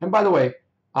low. And by the way,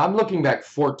 I'm looking back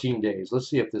 14 days. Let's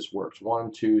see if this works.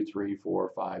 1, 2, 3, 4,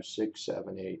 5, 6,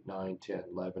 7, 8, 9, 10,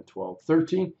 11, 12,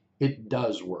 13. It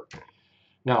does work.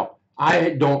 Now,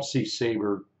 I don't see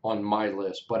Saber on my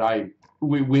list, but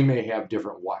we may have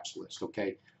different watch lists,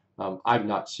 okay? I've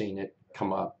not seen it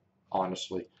come up,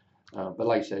 honestly. But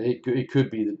like I said, it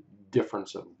could be the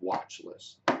difference of watch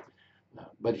lists.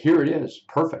 But here it is,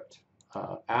 perfect,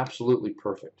 absolutely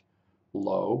perfect.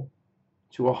 Low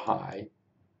to a high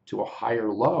to a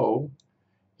higher low,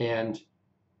 and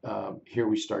here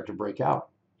we start to break out.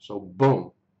 So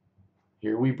boom,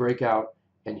 here we break out,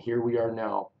 and here we are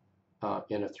now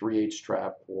in a 3/8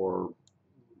 trap, or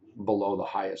below the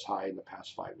highest high in the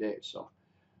past 5 days. So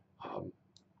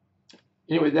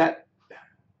anyway,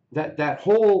 that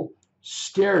whole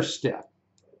stair step,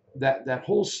 that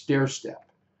whole stair step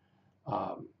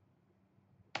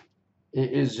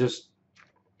is just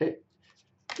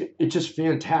it's just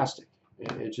fantastic.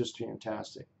 It's just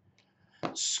fantastic.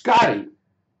 Scotty,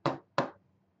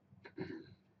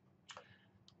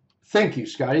 thank you,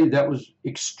 Scotty. That was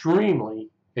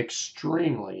extremely,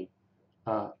 extremely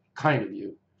kind of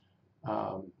you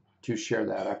to share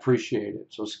that. I appreciate it.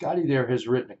 So Scotty there has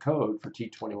written a code for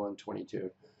T2122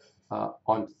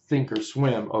 on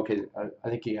Thinkorswim. Okay, I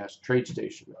think he asked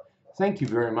TradeStation. Thank you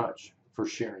very much for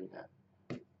sharing that.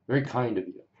 Very kind of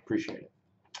you. Appreciate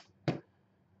it.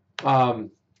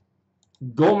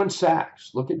 Goldman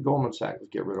Sachs. Look at Goldman Sachs. Let's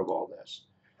get rid of all this.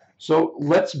 So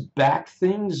let's back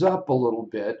things up a little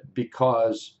bit,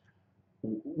 because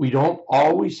we don't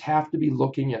always have to be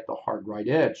looking at the hard right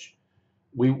edge.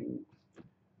 We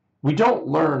don't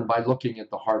learn by looking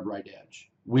at the hard right edge.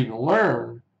 We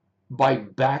learn by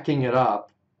backing it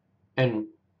up and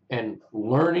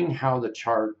learning how the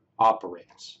chart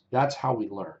operates. That's how we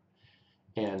learn.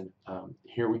 And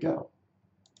here we go.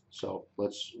 So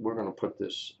we're going to put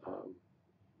this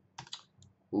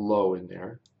low in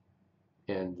there,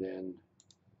 and then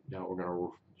now we're going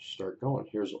to start going.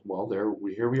 Here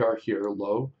we are here,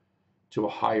 low to a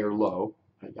higher low.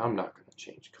 I'm not going to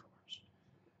change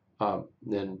colors.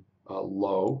 Then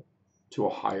low to a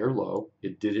higher low.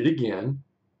 It did it again.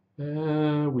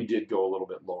 We did go a little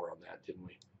bit lower on that, didn't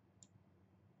we?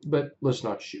 But let's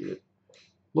not shoot it.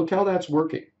 Look how that's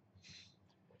working.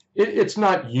 It's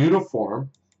not uniform.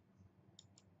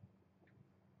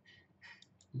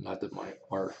 Not that my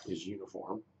art is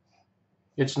uniform.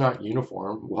 It's not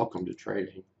uniform. Welcome to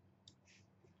trading.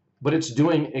 But it's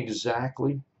doing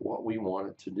exactly what we want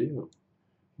it to do.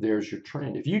 There's your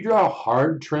trend. If you draw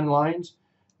hard trend lines,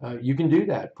 you can do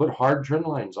that. Put hard trend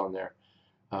lines on there.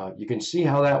 You can see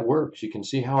how that works. You can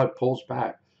see how it pulls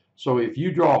back. So if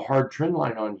you draw a hard trend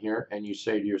line on here and you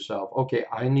say to yourself, okay,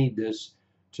 I need this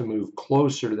to move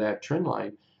closer to that trend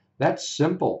line, that's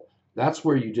simple. That's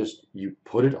where you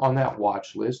put it on that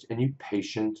watch list and you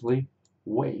patiently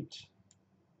wait.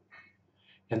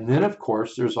 And then, of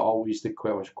course, there's always the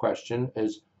question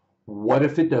is, what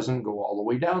if it doesn't go all the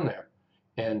way down there?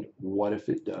 And what if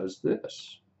it does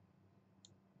this?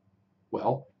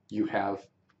 Well, you have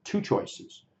two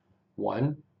choices.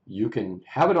 One, you can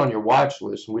have it on your watch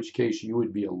list, in which case you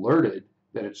would be alerted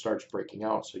that it starts breaking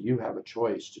out. So you have a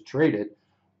choice to trade it,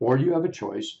 or you have a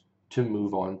choice to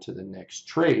move on to the next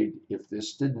trade if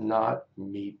this did not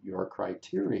meet your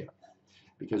criteria.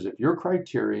 Because if your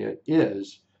criteria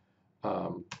is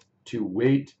to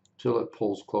wait till it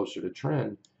pulls closer to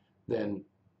trend, then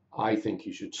I think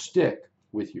you should stick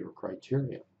with your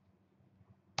criteria.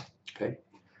 Okay.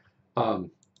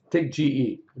 Take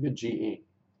GE. Look at GE.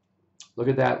 Look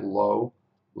at that low.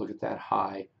 Look at that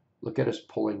high. Look at us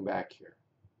pulling back here.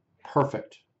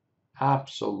 Perfect.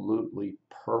 Absolutely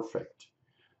perfect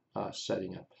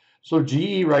setting up. So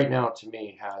GE right now to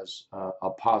me has a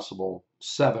possible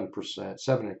 7%,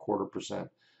 7.25%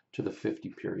 to the 50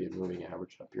 period moving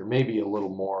average up here. Maybe a little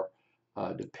more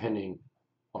depending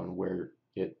on where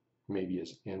it maybe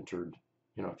is entered.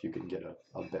 You know, if you can get a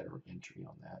better entry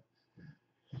on that.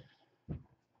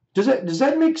 Does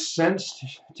that make sense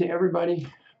to everybody?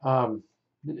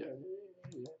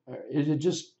 Is it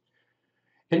just,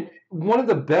 and one of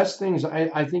the best things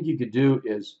I think you could do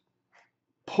is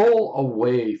pull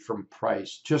away from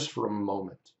price just for a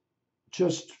moment,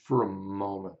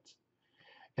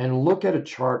 and look at a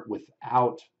chart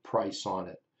without price on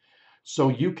it, so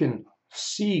you can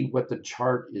see what the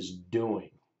chart is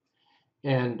doing,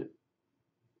 and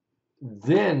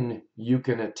then you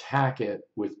can attack it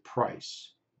with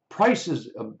price. Price is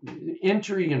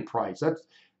entry and price.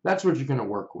 That's what you're going to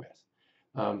work with.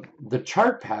 The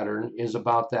chart pattern is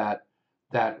about that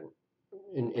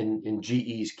in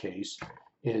GE's case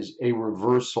is a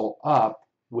reversal up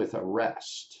with a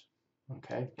rest.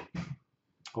 Okay,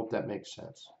 hope that makes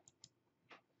sense.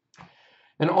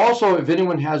 And also, if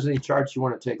anyone has any charts you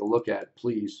want to take a look at,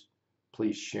 please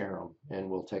share them, and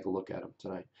we'll take a look at them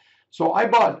tonight. So I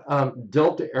bought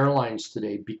Delta Airlines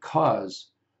today because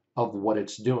of what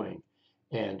it's doing.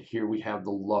 And here we have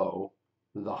the low,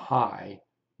 the high,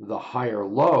 the higher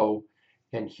low,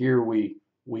 and here we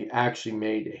actually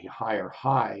made a higher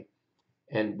high,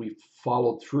 and we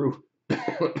followed through.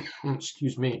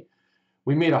 Excuse me.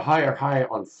 We made a higher high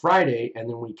on Friday, and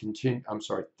then we continued, I'm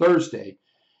sorry, Thursday,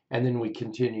 and then we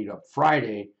continued up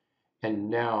Friday, and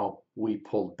now we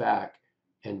pulled back,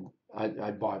 and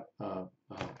I bought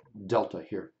Delta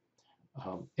here.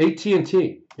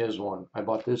 AT&T is one. I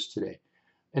bought this today.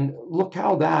 And look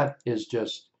how that is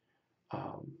just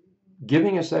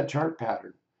giving us that chart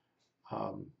pattern.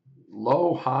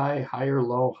 Low, high, higher,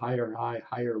 low, higher, high,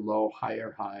 higher, low,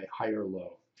 higher, high, higher,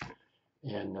 low.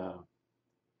 And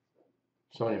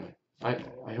so anyway,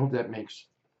 I hope that makes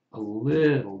a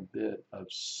little bit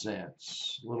of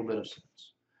sense. A little bit of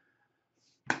sense.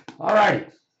 All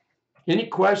right. Any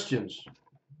questions?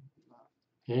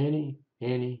 Any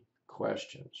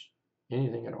questions?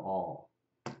 Anything at all?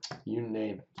 You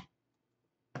name it.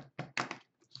 I'm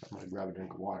going to grab a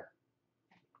drink of water.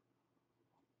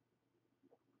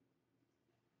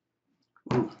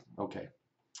 Ooh, okay.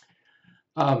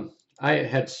 I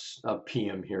had a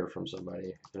PM here from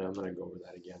somebody, and I'm going to go over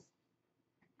that again.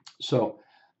 So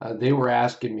they were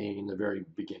asking me in the very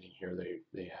beginning here,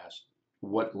 they asked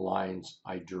what lines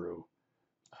I drew.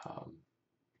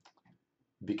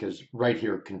 Because right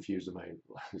here confused them.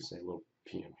 Let's say a little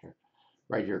PM here.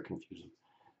 Right here confused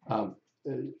them.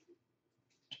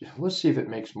 Let's see if it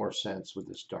makes more sense with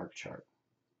this dark chart.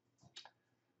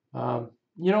 You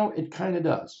know, it kind of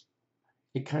does.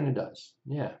 It kind of does.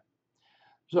 Yeah.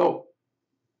 So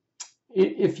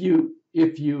if you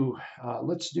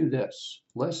let's do this.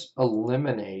 Let's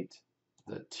eliminate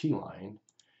the T line,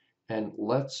 and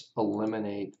let's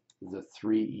eliminate the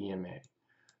 3 EMA.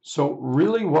 So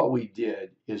really what we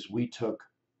did is we took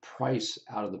price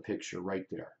out of the picture right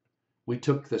there. We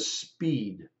took the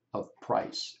speed of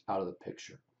price out of the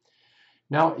picture.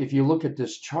 Now, if you look at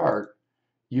this chart,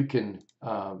 you can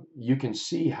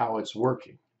see how it's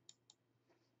working.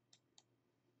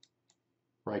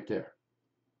 Right there.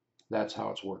 That's how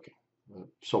it's working.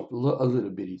 So a little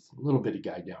bitty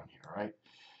guy down here, right?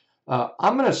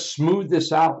 I'm going to smooth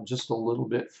this out just a little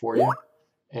bit for you,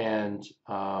 and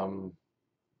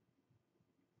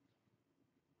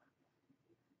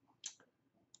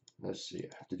let's see.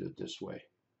 I have to do it this way.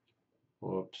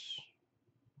 Whoops.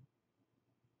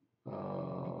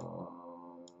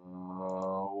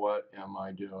 What am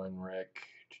I doing, Rick?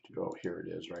 Oh, here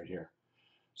it is, right here.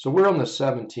 So we're on the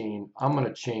 17. I'm going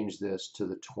to change this to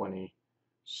the 20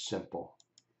 simple.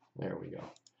 There we go.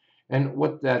 And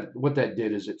what that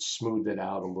did is it smoothed it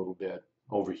out a little bit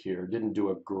over here. Didn't do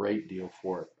a great deal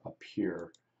for it up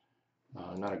here.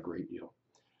 Not a great deal.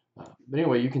 But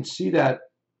anyway, you can see that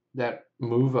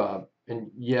move up.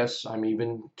 And yes, I'm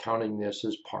even counting this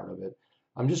as part of it.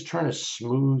 I'm just trying to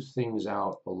smooth things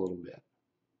out a little bit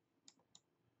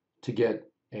to get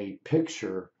a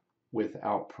picture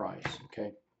without price,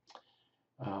 okay?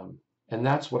 And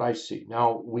that's what I see.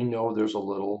 Now we know there's a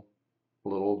little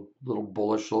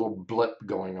bullish little blip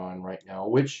going on right now,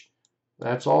 which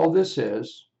that's all this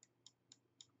is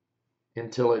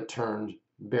until it turned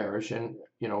bearish. And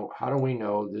you know, how do we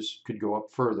know this could go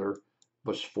up further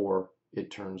before it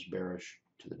turns bearish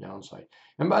to the downside?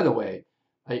 And by the way,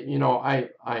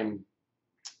 I'm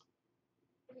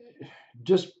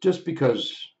just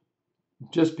because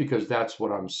that's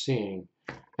what I'm seeing.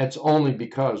 It's only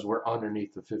because we're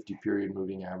underneath the 50 period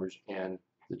moving average and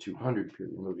the 200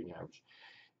 period moving average.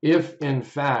 If in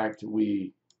fact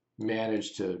we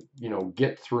manage to,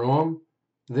 get through them,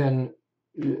 then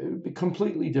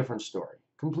completely different story.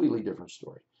 Completely different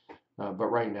story. But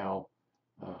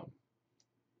um,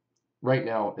 right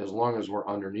now, as long as we're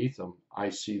underneath them, I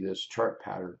see this chart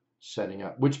pattern setting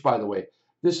up. Which, by the way,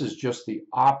 this is just the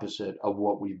opposite of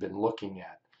what we've been looking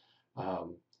at.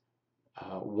 Um,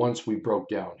 Once we broke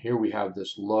down, here we have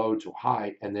this low to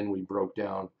high, and then we broke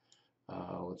down.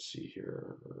 Let's see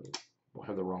here. We'll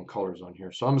have the wrong colors on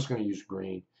here, so I'm just going to use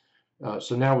green.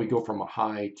 So now we go from a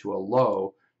high to a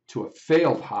low to a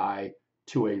failed high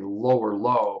to a lower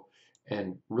low.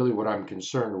 And really what I'm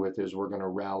concerned with is we're going to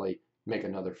rally, make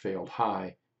another failed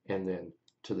high, and then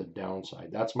to the downside.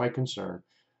 That's my concern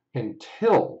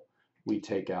until we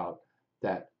take out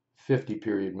that 50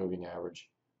 period moving average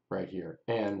right here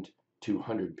and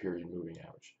 200 period moving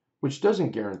average, which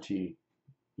doesn't guarantee,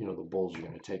 the bulls are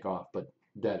going to take off, but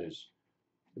that is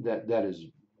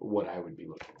what I would be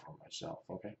looking for myself.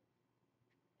 Okay.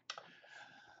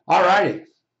 All righty.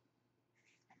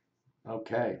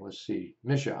 Okay, let's see.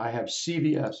 Misha, I have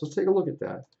CVS. Let's take a look at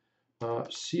that.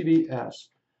 CVS.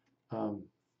 Um,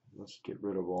 let's get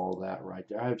rid of all that right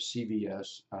there. I have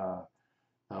CVS.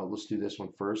 Let's do this one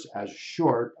first. As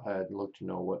short, I'd look to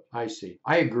know what I see.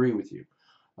 I agree with you.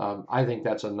 I think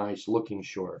that's a nice looking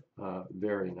short.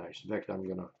 Very nice. In fact, I'm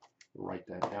going to write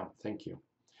that down. Thank you.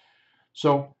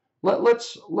 So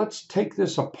let's take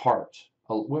this apart.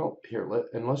 Well, here,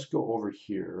 let's go over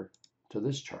here to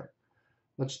this chart.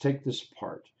 Let's take this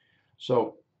apart.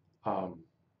 So,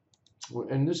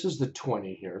 and this is the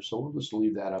 20 here, so we'll just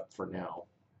leave that up for now.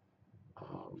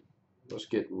 Let's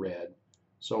get red.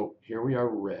 So here we are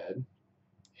red,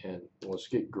 and let's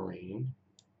get green,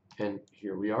 and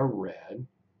here we are red.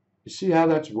 You see how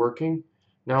that's working?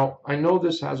 Now, I know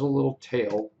this has a little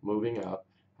tail moving up.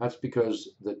 That's because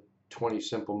the 20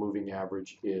 simple moving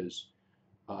average is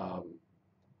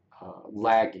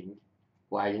lagging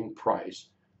price.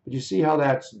 But you see how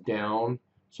that's down?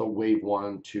 So wave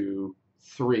 1, 2,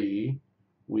 3,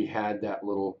 we had that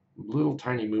little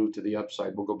tiny move to the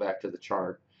upside. We'll go back to the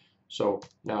chart. So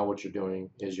now what you're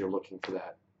doing is you're looking for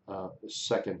that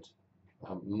second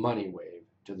money wave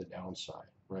to the downside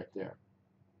right there.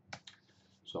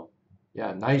 So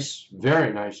yeah, nice,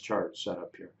 very nice chart set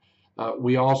up here.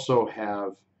 We also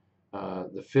have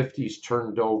the 50s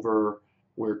turned over.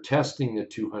 We're testing the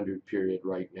 200 period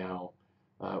right now.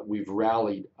 We've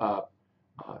rallied up.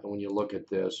 And when you look at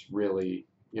this, really,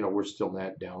 we're still in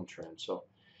that downtrend. So,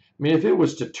 I mean, if it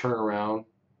was to turn around,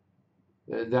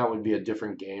 that would be a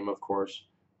different game, of course.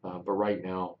 But right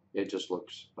now, it just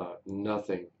looks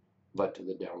nothing but to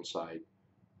the downside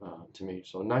to me.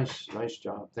 So nice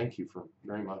job. Thank you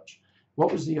very much.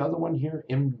 What was the other one here?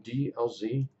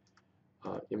 MDLZ.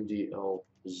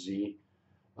 MDLZ.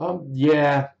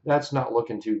 Yeah, that's not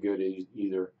looking too good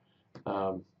either.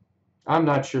 I'm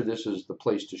not sure this is the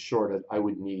place to short it. I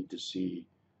would need to see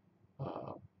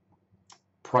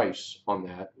price on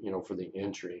that, for the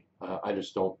entry. I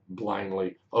just don't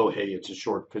blindly, oh, hey, it's a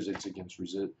short because it's against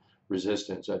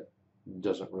resistance. That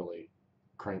doesn't really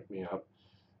crank me up.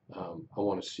 I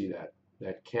want to see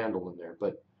that candle in there.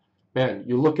 But man,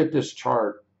 you look at this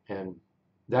chart, and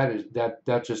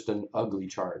that's just an ugly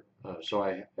chart. So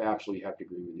I absolutely have to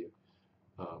agree with you.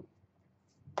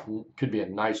 Could be a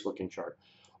nice looking chart.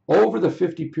 Over the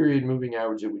 50 period moving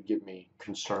average, it would give me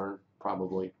concern,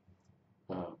 probably.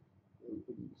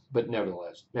 But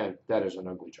nevertheless, man, that is an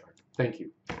ugly chart. Thank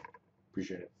you.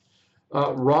 Appreciate it.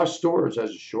 Raw stores as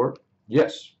a short?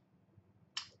 Yes,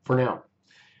 for now.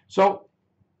 So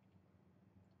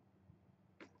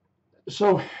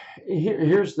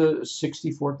here's the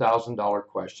 $64,000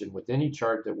 question with any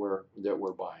chart that we're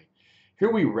buying.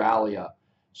 Here we rally up.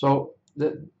 So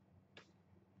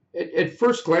at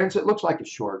first glance, it looks like a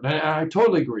short. And I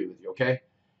totally agree with you, okay?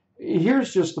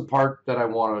 Here's just the part that I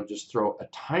want to just throw a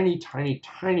tiny, tiny,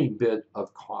 tiny bit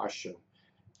of caution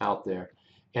out there.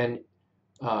 And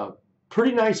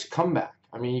pretty nice comeback.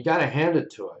 I mean, you got to hand it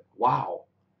to it. Wow.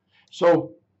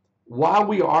 So while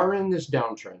we are in this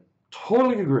downtrend,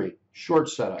 totally agree, short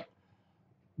setup.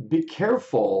 Be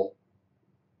careful.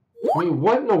 I mean,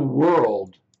 what in the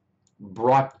world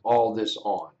brought all this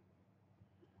on?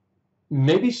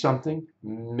 Maybe something,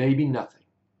 maybe nothing.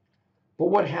 But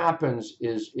what happens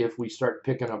is if we start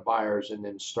picking up buyers and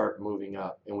then start moving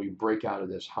up and we break out of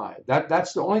this high,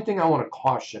 that's the only thing I want to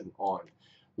caution on.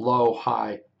 Low,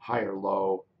 high, higher,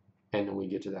 low, and then we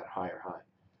get to that higher high.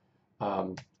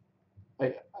 Um,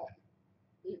 I,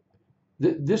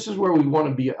 this is where we want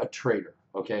to be a trader.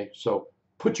 Okay, so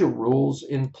put your rules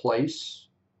in place.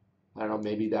 I don't know,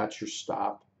 maybe that's your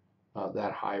stop,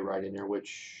 that high right in there,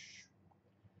 which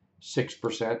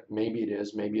 6%, maybe it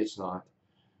is, maybe it's not.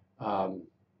 And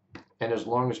as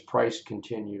long as price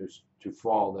continues to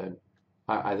fall, then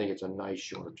I think it's a nice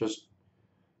short. Just,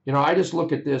 I just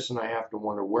look at this and I have to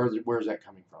wonder where's that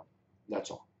coming from. That's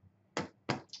all.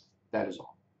 That is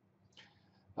all.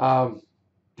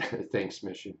 Thanks,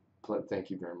 Mission. Thank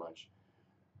you very much.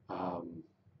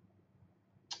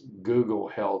 Google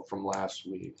held from last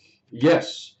week.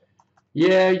 Yes.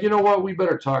 Yeah, you know what? We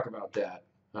better talk about that.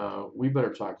 We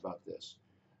better talk about this.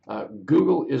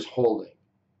 Google is holding.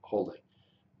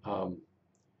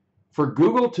 For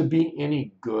Google to be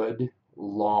any good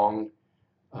long,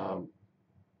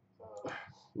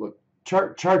 look,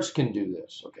 charts can do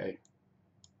this, okay?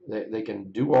 They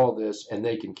can do all this and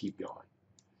they can keep going.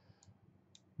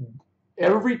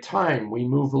 Every time we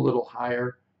move a little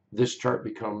higher, this chart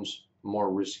becomes more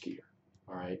riskier,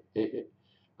 all right?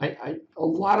 A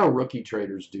lot of rookie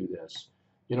traders do this.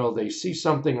 They see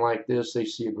something like this, they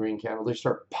see a green candle, they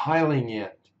start piling in.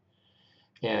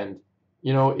 And,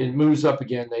 it moves up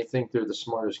again, they think they're the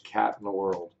smartest cat in the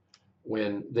world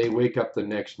when they wake up the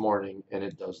next morning and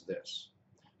it does this.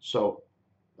 So,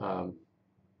 mind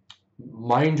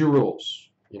your rules.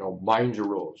 Mind your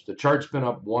rules. The chart's been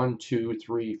up 1, 2,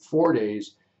 3, 4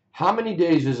 days. How many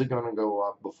days is it going to go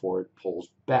up before it pulls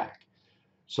back?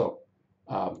 So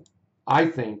I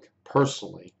think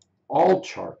personally, all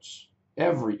charts,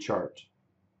 every chart,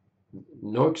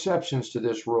 no exceptions to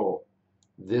this rule,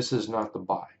 this is not the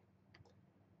buy.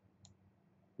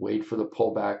 Wait for the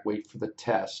pullback, wait for the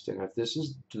test, and if this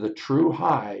is the true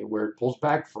high where it pulls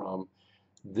back from,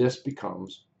 this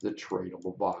becomes the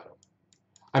tradable bottom.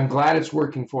 I'm glad it's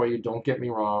working for you. Don't get me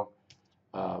wrong.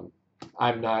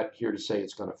 I'm not here to say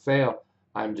it's going to fail.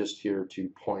 I'm just here to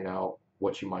point out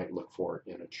what you might look for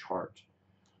in a chart.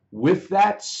 With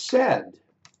that said,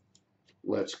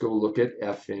 let's go look at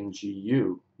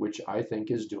FNGU, which I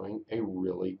think is doing a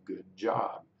really good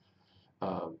job.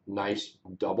 Nice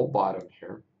double bottom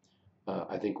here.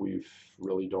 I think we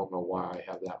really don't know why I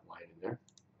have that line in there.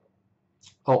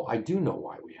 Oh, I do know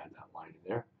why we had that line in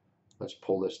there. Let's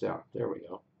pull this down. There we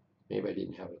go. Maybe I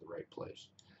didn't have it in the right place.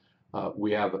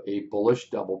 We have a bullish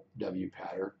double W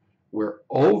pattern. We're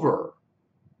over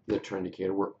the trend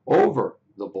indicator. We're over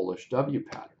the bullish W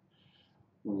pattern.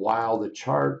 While the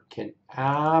chart can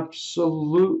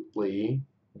absolutely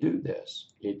do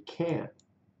this, it can.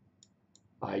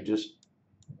 I just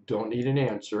don't need an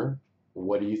answer.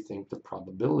 What do you think the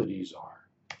probabilities are?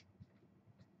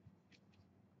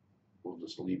 We'll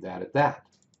just leave that at that.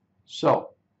 So,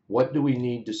 what do we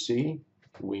need to see?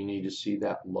 We need to see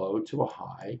that low to a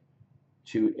high,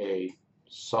 to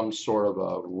some sort of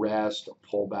a rest, a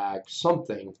pullback,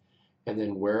 something, and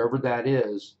then wherever that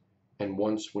is, and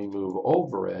once we move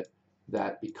over it,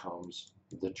 that becomes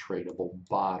the tradable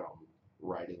bottom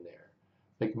right in there.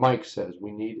 Like Mike says,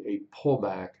 we need a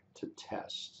pullback to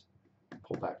test.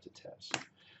 Pullback to test.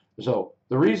 So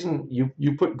the reason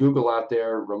you put Google out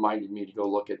there reminded me to go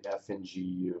look at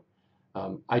FNGU.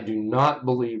 I do not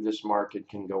believe this market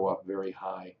can go up very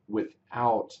high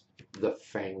without the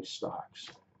FANG stocks,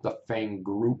 the FANG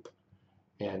group.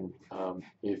 And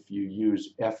if you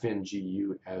use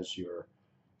FNGU as your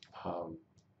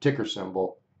ticker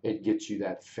symbol, it gets you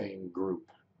that FANG group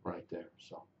right there.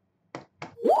 So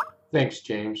thanks,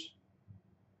 James.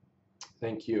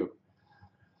 Thank you.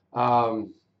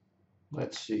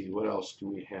 Let's see, what else do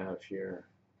we have here?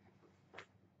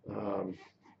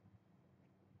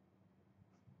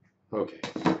 Okay.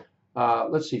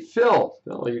 Let's see, Phil,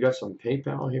 you got some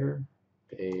PayPal here?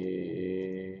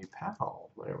 PayPal.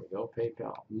 There we go,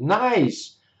 PayPal.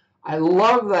 Nice. I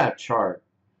love that chart.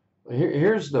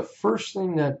 Here's the first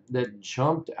thing that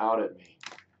jumped out at me.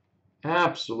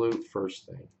 Absolute first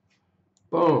thing.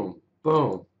 Boom,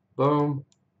 boom, boom,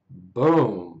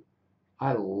 boom.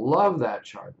 I love that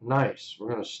chart. Nice. We're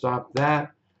going to stop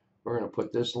that. We're going to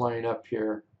put this line up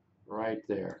here, right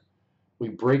there. We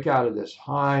break out of this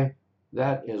high.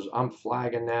 That is, I'm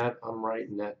flagging that. I'm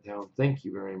writing that down. Thank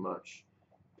you very much.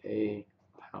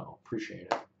 PayPal.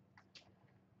 Appreciate it.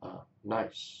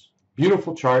 Nice.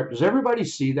 Beautiful chart. Does everybody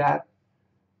see that?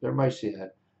 Does everybody see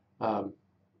that?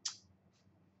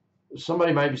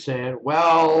 Somebody might be saying,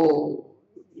 well,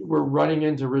 we're running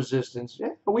into resistance.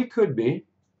 Yeah, we could be.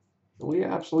 We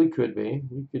absolutely could be.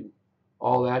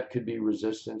 All that could be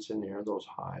resistance in there, those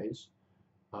highs.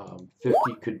 50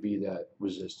 could be that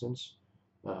resistance.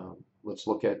 Let's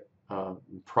look at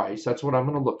price. That's what I'm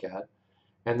going to look at.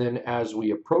 And then as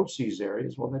we approach these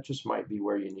areas, well, that just might be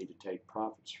where you need to take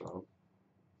profits from.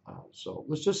 So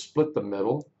let's just split the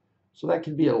middle. So that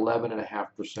could be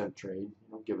 11.5% trade.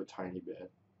 Give a tiny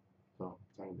bit. So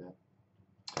tiny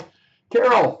bit.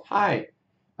 Carol, hi.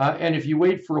 And if you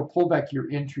wait for a pullback, your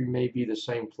entry may be the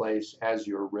same place as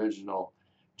your original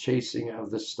chasing of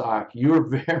the stock. You're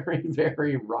very,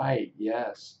 very right.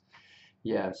 Yes,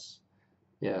 yes,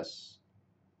 yes.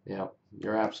 Yeah,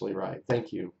 you're absolutely right.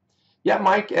 Thank you. Yeah,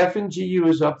 Mike, F&GU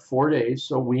is up 4 days,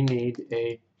 so we need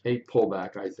a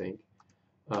pullback, I think.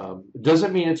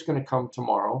 Doesn't mean it's going to come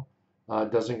tomorrow.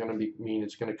 Doesn't going to mean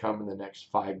it's going to come in the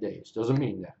next 5 days. Doesn't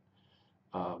mean that.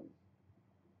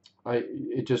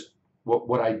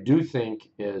 What I do think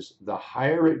is the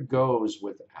higher it goes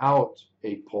without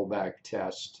a pullback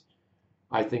test,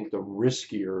 I think the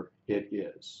riskier it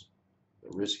is. The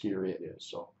riskier it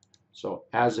is. So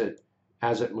as it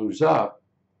moves up,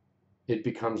 it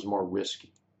becomes more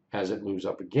risky. As it moves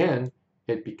up again,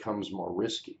 it becomes more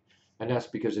risky. And that's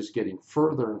because it's getting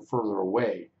further and further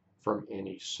away from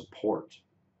any support.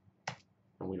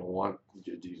 And we don't want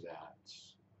to do that.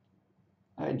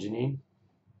 Hi, Janine.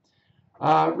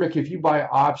 Rick, if you buy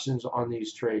options on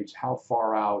these trades, how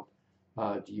far out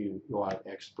do you go at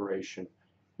expiration?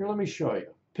 Here, let me show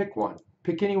you. Pick one.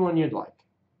 Pick any one you'd like.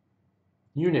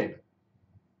 You name it.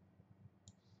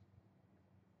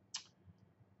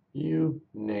 You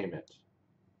name it.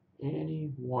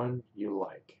 Any one you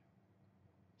like.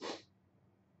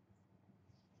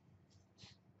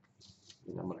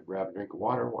 And I'm going to grab a drink of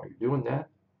water while you're doing that.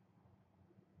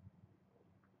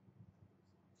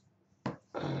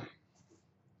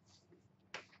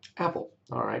 Apple.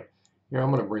 All right. Here, I'm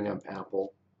going to bring up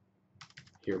Apple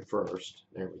here first.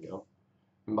 There we go.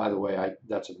 And by the way,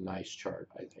 that's a nice chart,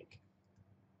 I think.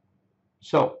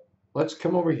 So let's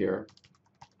come over here.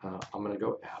 I'm going to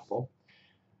go Apple.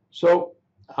 So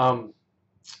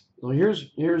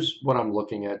here's what I'm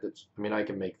looking at. I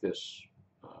can make this,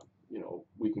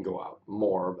 we can go out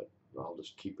more, but I'll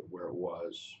just keep it where it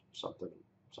was, something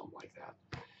like that.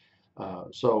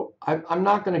 So I'm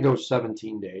not going to go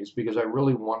 17 days because I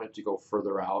really wanted to go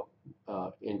further out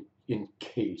in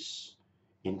case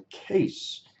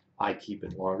I keep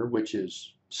it longer, which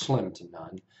is slim to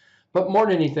none. But more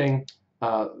than anything,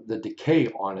 the decay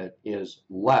on it is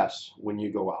less when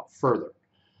you go out further.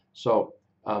 So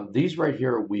these right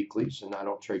here are weeklies, and I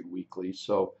don't trade weeklies.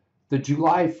 So the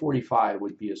July 45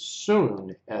 would be as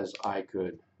soon as I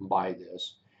could buy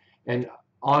this. And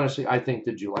honestly, I think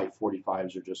the July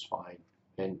 45s are just fine.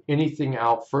 And anything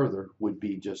out further would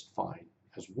be just fine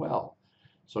as well.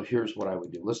 So here's what I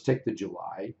would do. Let's take the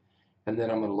July, and then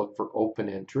I'm going to look for open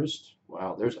interest.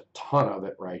 Wow, there's a ton of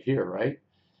it right here, right?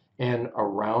 And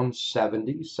around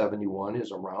 70, 71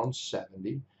 is around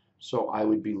 70. So I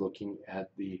would be looking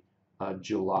at the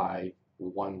July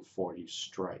 140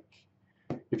 strike.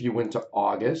 If you went to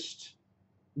August,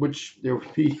 which there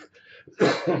would be,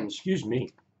 excuse me,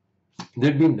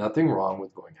 there'd be nothing wrong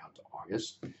with going out to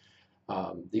August.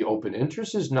 The open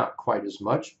interest is not quite as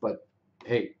much, but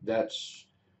hey, that's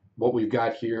what we've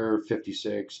got here,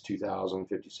 56, 2000,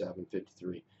 57,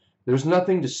 53. There's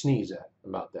nothing to sneeze at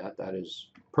about that. That is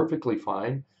perfectly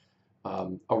fine.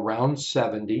 Around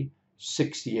 70,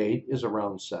 68 is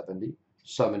around 70,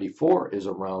 74 is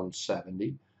around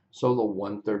 70. So the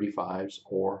 135s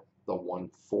or the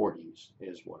 140s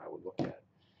is what I would look at.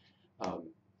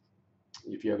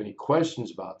 If you have any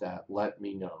questions about that, let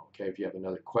me know. Okay, if you have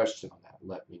another question on that,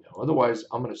 let me know. Otherwise,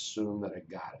 I'm going to assume that I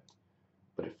got it.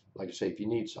 But if, like I say, if you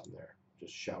need something there,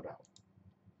 just shout out.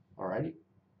 All righty.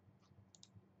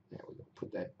 There we go.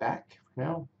 Put that back for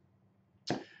now.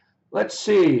 Let's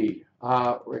see.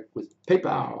 Rick with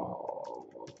PayPal.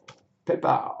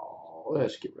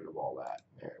 Let's get rid of all that.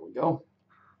 There we go.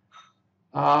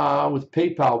 With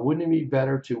PayPal, wouldn't it be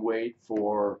better to wait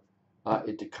for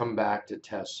it to come back to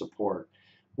test support?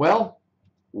 Well,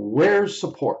 where's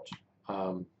support?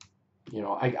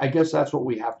 I guess that's what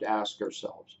we have to ask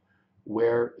ourselves.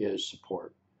 Where is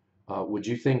support? Would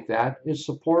you think that is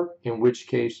support? In which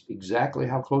case, exactly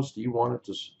how close do you want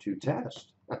it to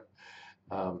test?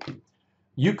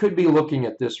 You could be looking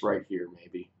at this right here,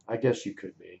 maybe. I guess you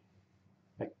could be.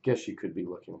 I guess you could be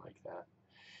looking like that.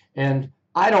 And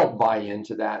I don't buy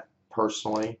into that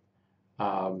personally.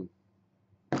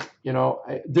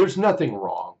 There's nothing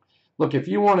wrong. Look, if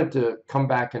you wanted to come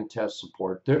back and test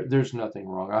support, there's nothing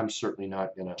wrong. I'm certainly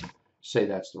not going to say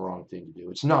that's the wrong thing to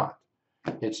do. It's not.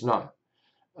 It's not.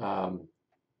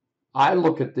 I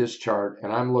look at this chart,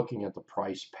 and I'm looking at the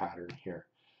price pattern here.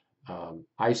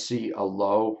 I see a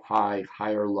low, high,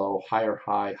 higher low, higher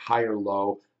high, higher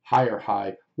low, higher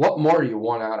high. What more do you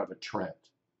want out of a trend?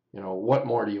 You know, what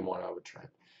more do you want out of a trend?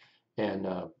 And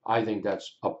I think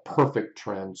that's a perfect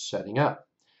trend setting up.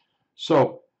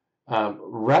 So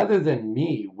rather than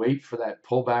me wait for that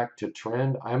pullback to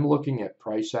trend, I'm looking at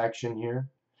price action here,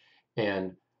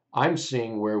 and I'm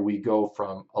seeing where we go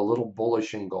from a little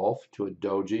bullish engulf to a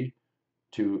doji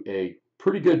to a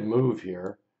pretty good move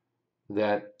here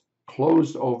that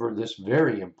closed over this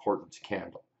very important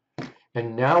candle.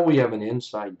 And now we have an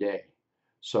inside day.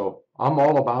 So I'm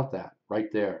all about that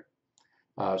right there.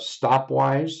 Stop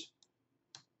wise,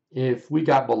 if we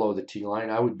got below the T line,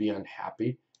 I would be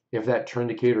unhappy. If that trend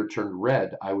indicator turned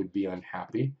red, I would be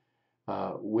unhappy.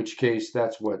 Which case,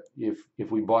 that's what,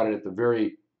 if we bought it at the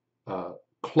very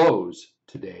close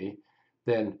today,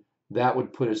 then that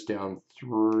would put us down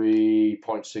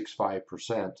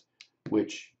 3.65%,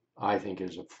 which I think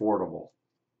is affordable.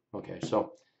 Okay,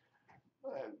 so,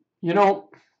 you know,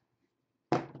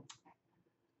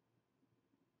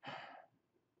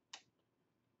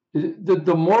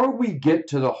 the more we get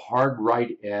to the hard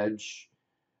right edge,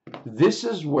 this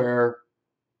is where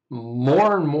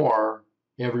more and more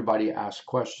everybody asks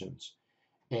questions.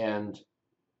 And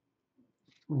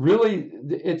really,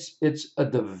 it's a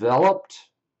developed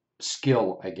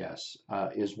skill, I guess,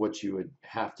 is what you would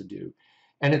have to do.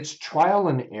 And it's trial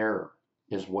and error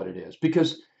is what it is.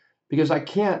 Because I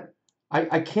can't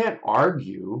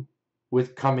argue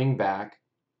with coming back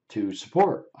to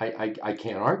support. I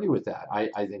can't argue with that.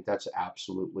 I think that's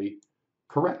absolutely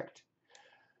correct.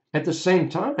 At the same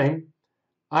time,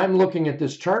 I'm looking at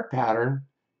this chart pattern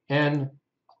and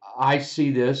I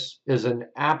see this as an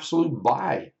absolute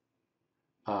buy.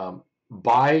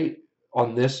 Buy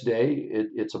on this day,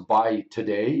 it's a buy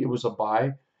today, it was a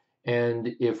buy.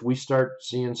 And if we start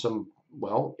seeing some,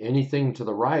 well, anything to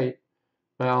the right,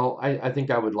 well, I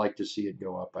think I would like to see it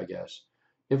go up, I guess.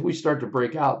 If we start to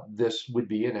break out, this would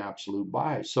be an absolute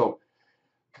buy. So,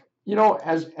 you know,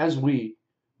 as we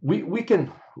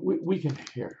can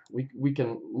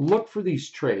look for these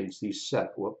trades, these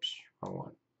set. Whoops,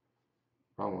 wrong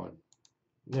one.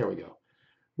 There we go.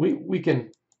 We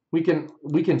can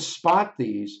spot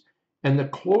these, and the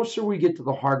closer we get to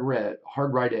the hard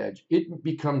right edge, it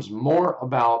becomes more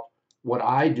about what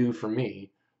I do for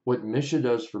me, what Misha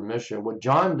does for Misha, what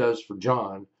John does for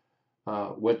John,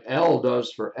 what L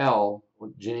does for L,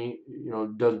 what Jeannie,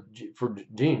 does for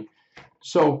Jean.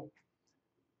 So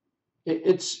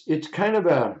it's kind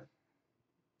of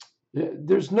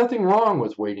there's nothing wrong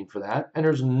with waiting for that, and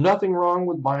there's nothing wrong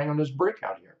with buying on this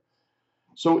breakout here.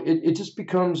 So it just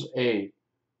becomes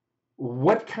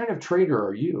what kind of trader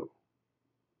are you?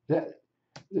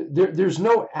 There's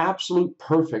no absolute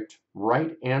perfect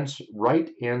right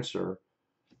answer.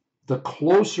 The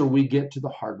closer we get to the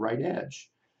hard right edge,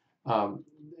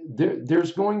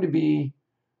 there's going to be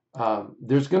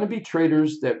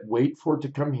traders that wait for it to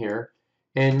come here,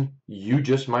 and you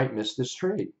just might miss this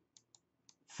trade.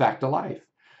 Fact of life.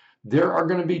 There are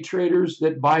going to be traders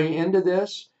that buy into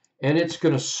this, and it's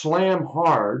going to slam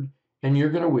hard, and you're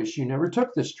going to wish you never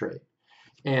took this trade.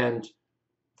 And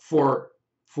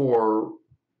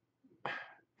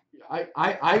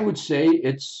I would say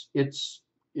it's a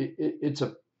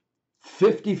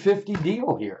 50-50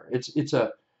 deal here. It's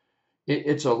a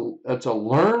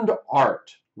learned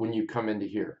art when you come into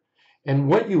here. And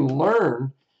what you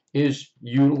learn is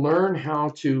you learn how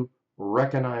to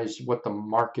recognize what the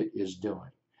market is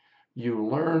doing. You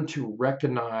learn to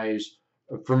recognize,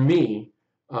 for me,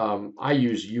 I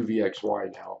use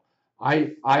UVXY now.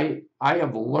 I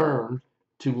have learned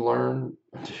to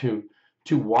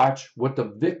watch what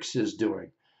the VIX is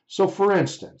doing. So for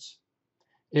instance,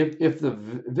 if the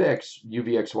VIX,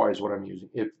 UVXY is what I'm using,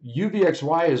 if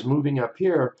UVXY is moving up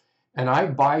here and I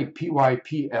buy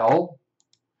PYPL,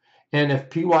 and if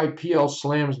PYPL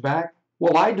slams back,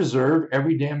 well, I deserve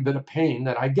every damn bit of pain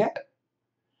that I get,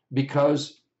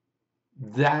 because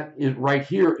that is right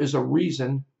here is a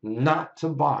reason not to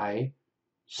buy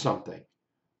something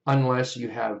unless you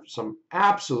have some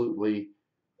absolutely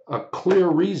a clear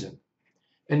reason.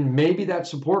 And maybe that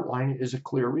support line is a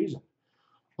clear reason.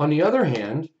 On the other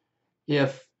hand,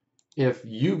 if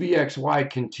UVXY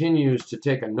continues to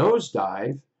take a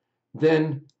nosedive,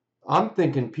 then I'm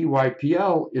thinking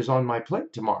PYPL is on my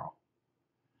plate tomorrow.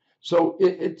 So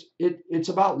it's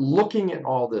about looking at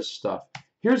all this stuff.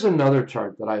 Here's another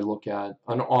chart that I look at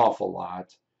an awful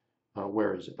lot.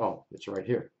 Where is it? Oh, it's right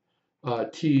here.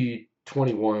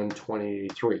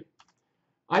 T2123.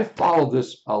 I follow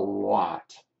this a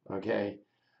lot, okay?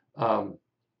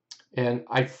 And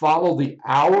I follow the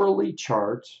hourly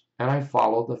chart, and I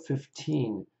follow the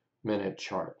 15-minute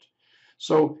chart.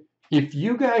 So if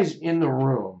you guys in the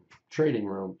room, trading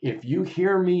room, if you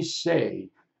hear me say,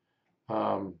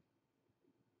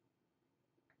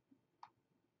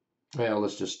 Well,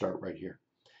 let's just start right here.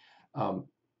 Um,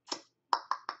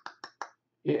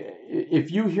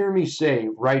 if you hear me say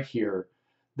right here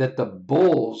that the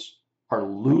Bulls are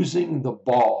losing the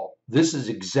ball, this is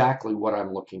exactly what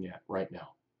I'm looking at right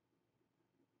now.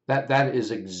 That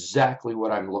is exactly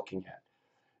what I'm looking at.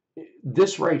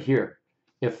 This right here,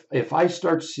 if I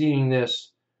start seeing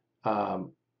this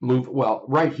move, well,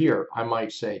 right here, I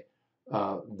might say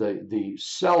the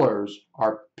sellers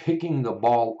are picking the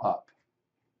ball up.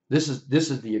 This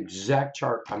is the exact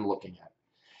chart I'm looking at.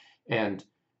 And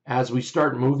as we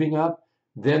start moving up,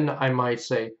 then I might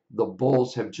say the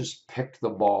bulls have just picked the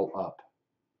ball up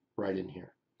right in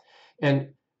here.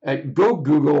 And go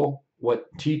Google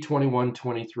what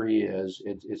T2123 is.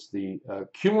 It's the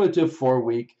cumulative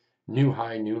 4-week new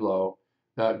high, new low.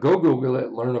 Go Google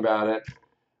it, learn about it.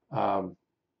 Um,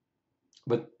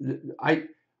 but I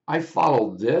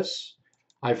follow this.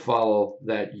 I follow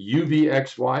that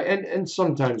UVXY, and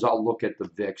sometimes I'll look at the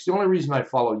VIX. The only reason I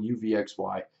follow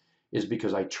UVXY is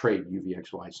because I trade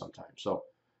UVXY sometimes. So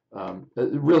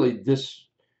really, this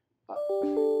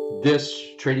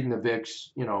trading the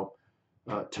VIX,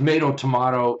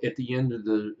 tomato. At the end of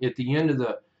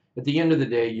the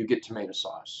day, you get tomato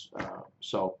sauce.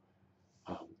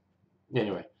 Um,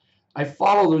 anyway, I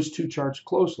follow those two charts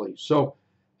closely. So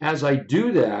as I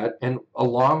do that, and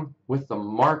along with the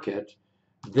market,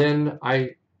 then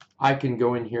I can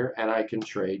go in here and I can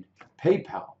trade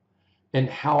PayPal. And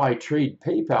how I trade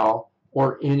PayPal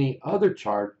or any other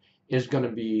chart is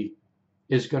going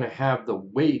to have the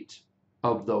weight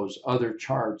of those other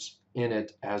charts in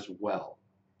it as well.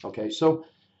 Okay, so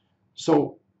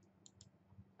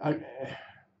I,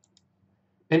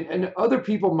 and other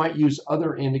people might use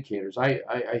other indicators. I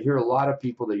hear a lot of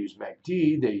people, they use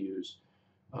MACD, they use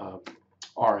um,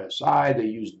 RSI, they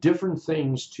use different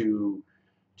things to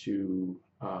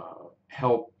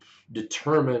help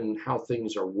determine how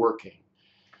things are working.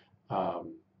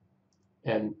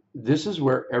 And this is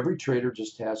where every trader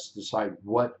just has to decide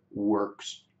what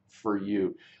works for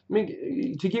you. I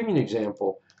mean, to give you an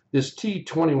example, this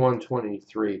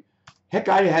T2123, heck,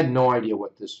 I had no idea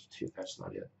what this, that's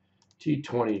not it,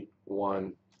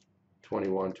 T21,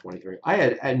 21, 23. I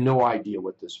had no idea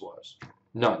what this was,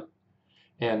 none.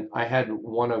 And I had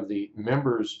one of the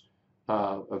members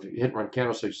of Hit and Run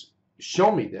Candlesticks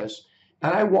show me this,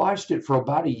 and I watched it for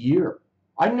about a year.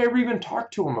 I never even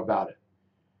talked to him about it.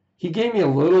 He gave me a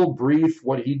little brief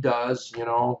what he does,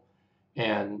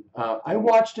 and I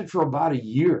watched it for about a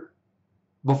year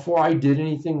before I did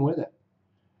anything with it.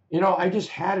 I just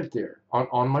had it there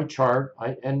on my chart.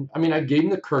 I gave him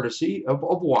the courtesy of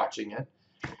watching it.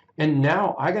 And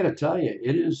now I got to tell you,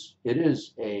 it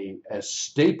is a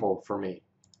staple for me,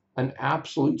 an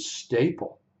absolute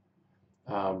staple.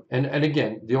 And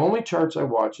again, the only charts I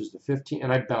watch is the 15,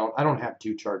 and I don't have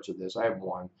two charts of this. I have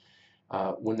one.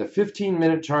 When the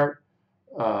 15-minute chart,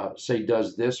 say,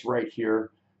 does this right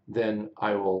here, then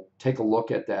I will take a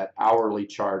look at that hourly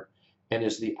chart, and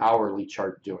is the hourly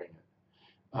chart doing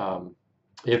it?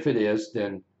 If it is,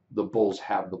 then the bulls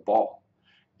have the ball.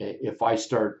 If I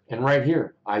start, and right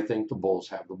here, I think the bulls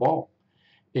have the ball.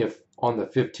 If on the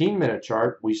 15-minute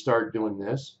chart we start doing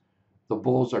this, the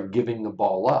bulls are giving the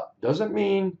ball up. Doesn't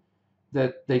mean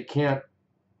that they can't,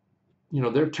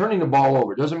 they're turning the ball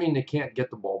over. Doesn't mean they can't get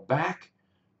the ball back,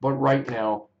 but right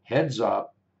now, heads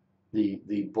up,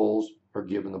 the bulls are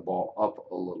giving the ball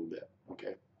up a little bit.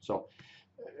 Okay, so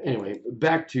anyway,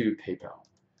 back to PayPal.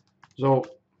 So,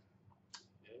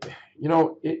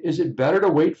 is it better to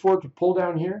wait for it to pull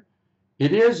down here?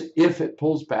 It is if it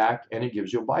pulls back and it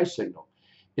gives you a buy signal.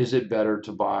 Is it better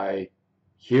to buy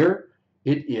here?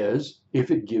 It is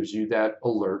if it gives you that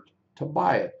alert to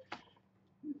buy it.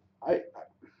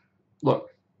 Look,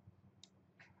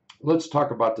 let's talk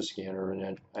about the scanner, and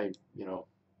then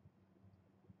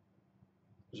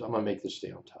so I'm gonna make this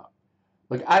stay on top.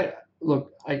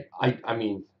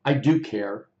 I do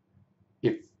care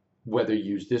if whether you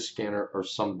use this scanner or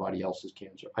somebody else's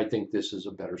scanner. I think this is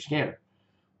a better scanner.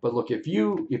 But look, if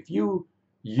you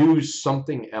use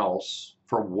something else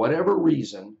for whatever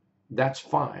reason, that's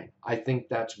fine. I think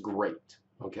that's great.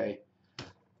 Okay.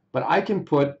 But I can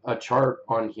put a chart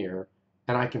on here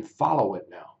and I can follow it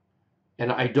now.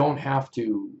 And I don't have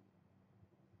to.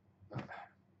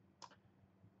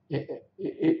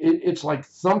 It's like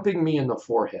thumping me in the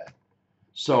forehead.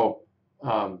 So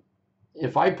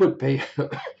if I put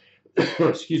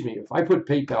excuse me, if I put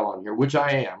PayPal on here, which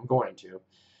I am going to,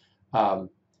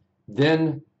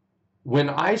 then when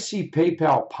I see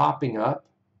PayPal popping up,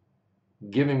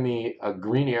 giving me a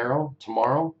green arrow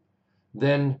tomorrow,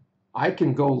 then I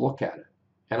can go look at it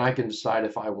and I can decide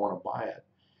if I want to buy it.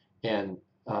 And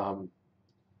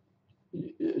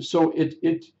so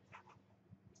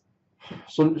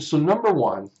so number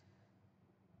one,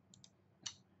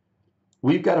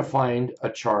 we've got to find a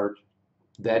chart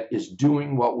that is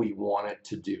doing what we want it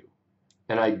to do.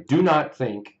 And I do not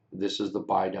think this is the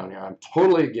buy down here. I'm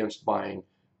totally against buying,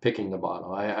 picking the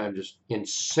bottom. I'm just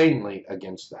insanely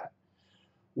against that.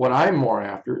 What I'm more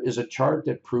after is a chart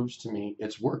that proves to me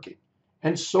it's working.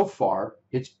 And so far,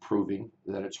 it's proving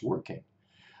that it's working.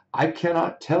 I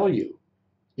cannot tell you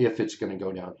if it's going to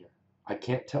go down here. I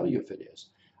can't tell you if it is.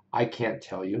 I can't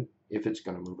tell you if it's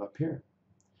going to move up here.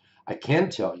 I can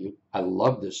tell you I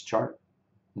love this chart.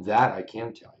 That I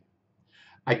can tell you.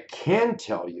 I can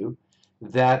tell you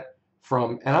that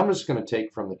from, and I'm just going to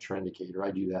take from the trend indicator,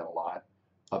 I do that a lot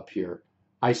up here,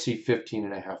 I see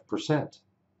 15.5%.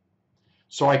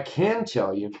 So I can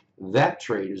tell you that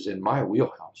trade is in my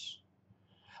wheelhouse.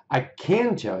 I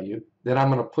can tell you that I'm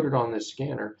going to put it on this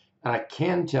scanner, and I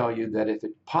can tell you that if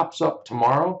it pops up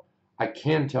tomorrow, I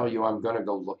can tell you I'm going to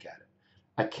go look at it.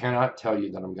 I cannot tell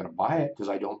you that I'm going to buy it because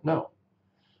I don't know.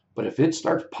 But if it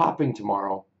starts popping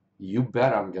tomorrow, you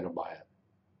bet I'm going to buy it.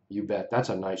 You bet. That's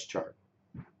a nice chart.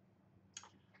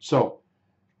 So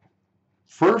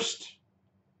first,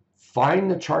 find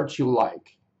the charts you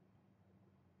like,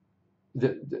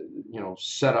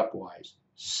 setup wise.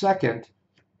 Second,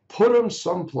 put them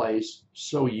someplace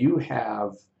so you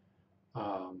have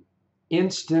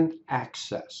instant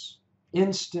access.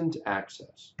 Instant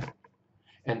access.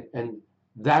 And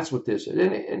that's what this is.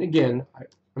 And again,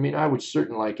 I mean, I would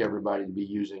certainly like everybody to be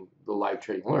using the live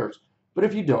trading alerts, but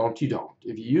if you don't, you don't.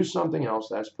 If you use something else,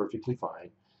 that's perfectly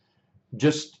fine.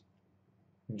 Just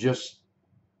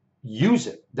use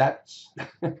it. That's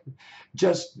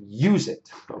just use it.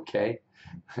 Okay,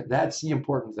 that's the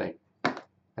important thing.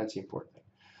 That's the important thing.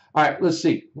 All right, let's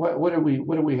see. What do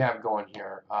we have going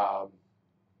here?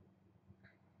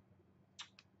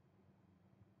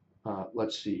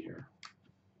 Let's see here.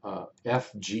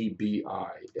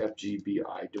 FGBI.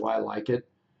 Do I like it?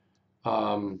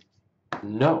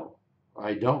 No,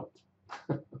 I don't.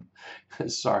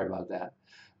 Sorry about that.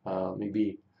 I'm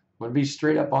gonna be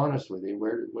straight up honest with you.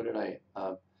 What did I?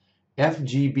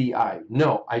 FGBI.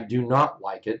 No, I do not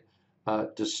like it.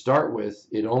 To start with,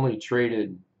 it only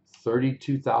traded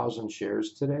 32,000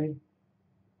 shares today,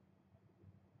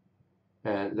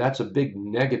 and that's a big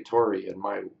negatory in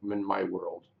my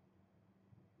world.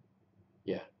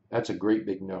 Yeah, that's a great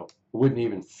big no. Wouldn't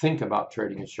even think about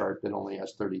trading a chart that only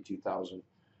has 32,000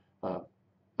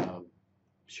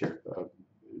 share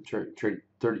trade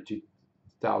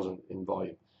 32,000 in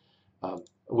volume.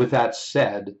 With that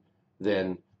said,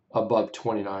 then above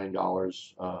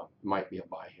 $29 might be a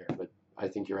buy here, but I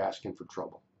think you're asking for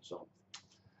trouble. So,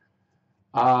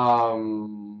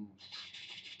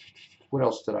 what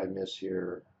else did I miss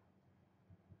here?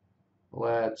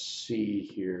 Let's see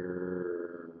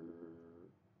here.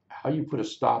 How you put a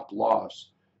stop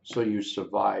loss so you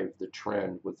survive the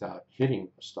trend without hitting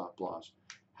a stop loss.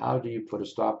 How do you put a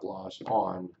stop loss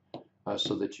on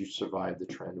so that you survive the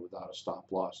trend without a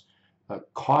stop loss?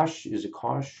 Kosh, is it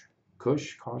Kosh?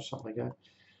 Kush, something like that.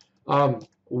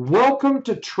 Welcome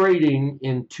to trading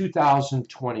in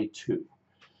 2022.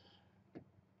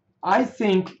 I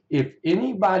think if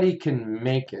anybody can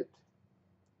make it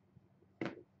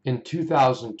in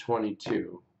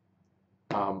 2022,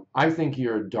 I think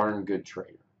you're a darn good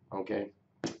trader, okay?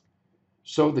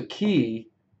 So the key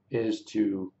is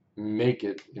to make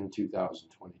it in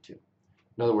 2022.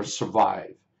 In other words,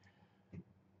 survive.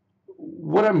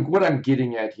 What I'm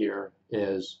getting at here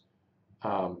is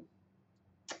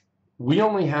we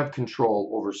only have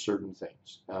control over certain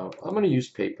things. I'm going to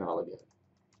use PayPal again.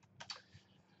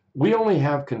 We only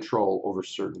have control over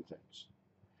certain things.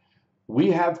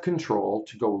 We have control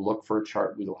to go look for a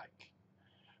chart we like.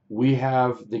 We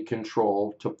have the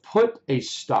control to put a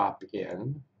stop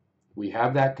in. We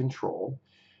have that control.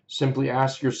 Simply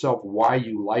ask yourself why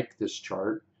you like this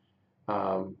chart,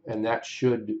 and that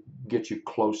should get you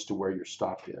close to where your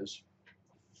stop is.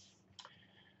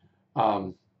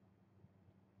 And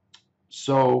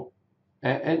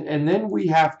then we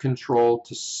have control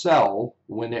to sell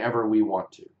whenever we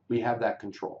want to. We have that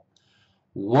control.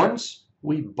 Once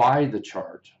we buy the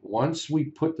chart, once we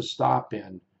put the stop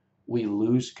in, we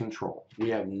lose control. We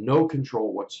have no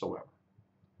control whatsoever.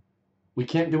 We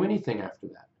can't do anything after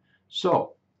that.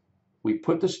 So we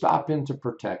put the stop in to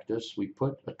protect us. We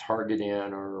put a target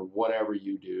in or whatever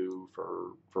you do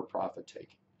for profit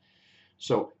taking.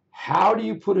 So how do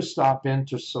you put a stop in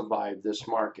to survive this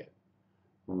market?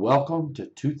 Welcome to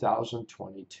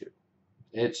 2022.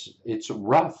 It's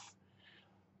rough.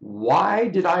 Why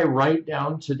did I write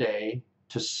down today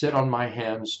to sit on my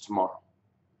hands tomorrow?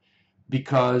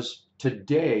 Because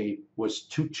today was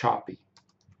too choppy.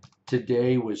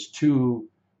 Today was too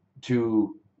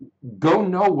go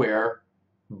nowhere,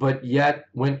 but yet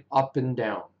went up and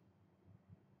down.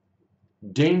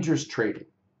 Dangerous trading.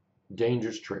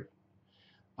 Dangerous trading.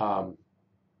 I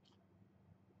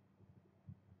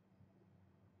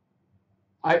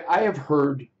have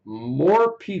heard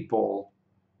more people,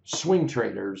 swing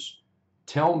traders,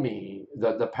 tell me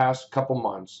that the past couple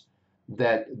months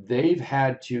that they've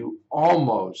had to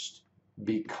almost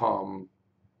become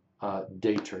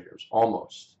day traders,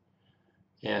 almost.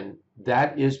 And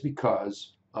that is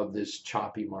because of this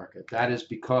choppy market. That is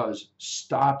because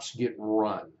stops get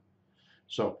run.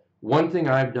 So one thing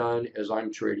I've done is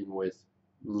I'm trading with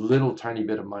little tiny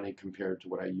bit of money compared to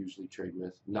what I usually trade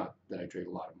with. Not that I trade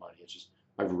a lot of money, it's just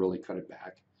I've really cut it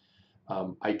back.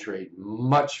 I trade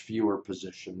much fewer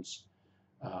positions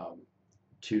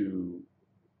to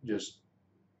just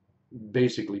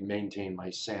basically maintain my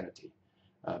sanity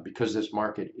because this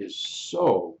market is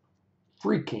so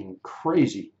freaking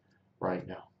crazy right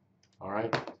now. All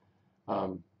right.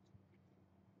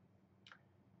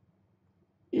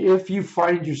 If you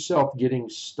find yourself getting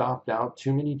stopped out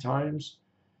too many times,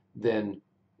 then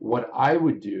what I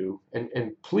would do,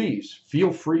 and please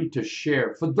feel free to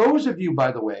share. For those of you,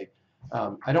 by the way,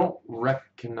 I don't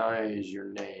recognize your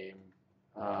name.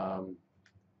 Now,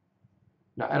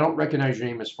 I don't recognize your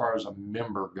name as far as a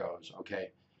member goes,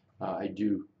 okay? I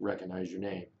do recognize your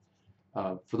name.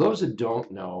 For those that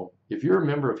don't know, if you're a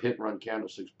member of Hit and Run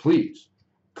Candlesticks, please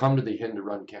come to the Hit and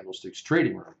Run Candlesticks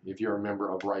trading room. If you're a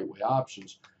member of Right Way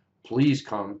Options, please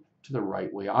come to the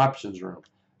Right Way Options room.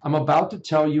 I'm about to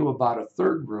tell you about a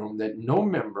third room that no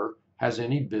member has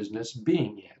any business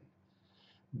being in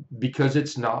because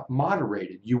it's not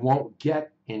moderated. You won't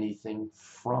get anything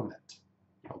from it,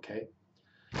 okay?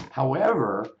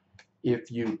 However, if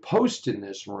you post in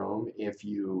this room, if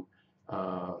you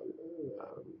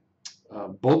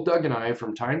both Doug and I,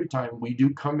 from time to time, we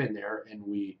do come in there and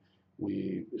we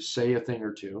say a thing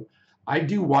or two. I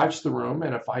do watch the room,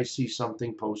 and if I see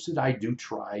something posted, I do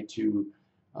try to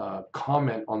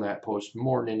comment on that post.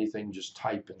 More than anything, just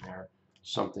type in there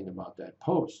something about that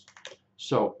post.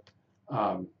 So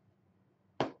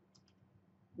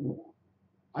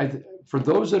for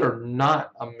those that are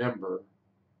not a member,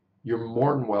 you're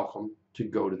more than welcome to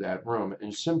go to that room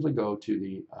and simply go to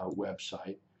the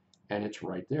website, and it's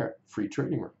right there, free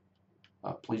trading room.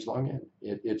 Please log in.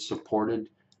 It's supported.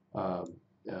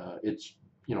 It's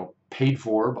paid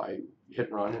for by Hit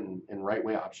and Run and Right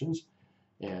Way Options,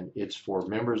 and it's for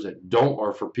members that don't,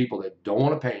 or for people that don't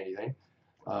want to pay anything,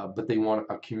 but they want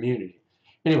a community.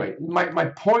 Anyway, my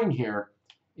point here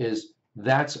is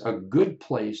that's a good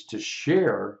place to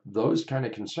share those kind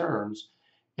of concerns,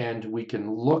 and we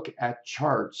can look at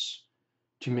charts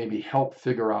to maybe help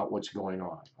figure out what's going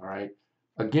on. All right.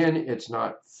 Again, it's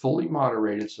not fully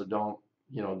moderated, so don't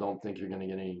think you're going to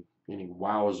get any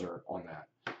wowzer on that.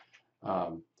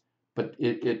 But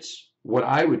it's what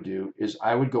I would do is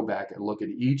I would go back and look at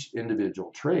each individual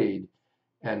trade,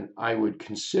 and I would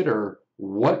consider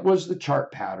what was the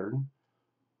chart pattern,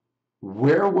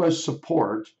 where was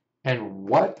support, and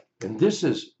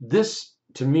this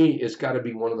to me has got to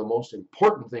be one of the most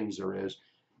important things there is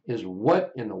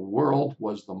what in the world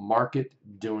was the market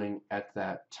doing at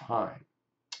that time.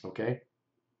 Okay,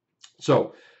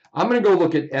 so I'm going to go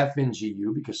look at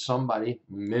FNGU because somebody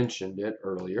mentioned it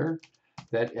earlier,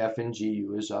 that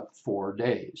FNGU is up 4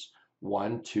 days.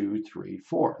 1, 2, 3,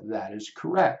 4. That is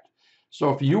correct.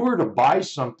 So if you were to buy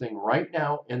something right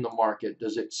now in the market,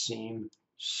 does it seem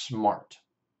smart?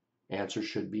 Answer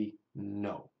should be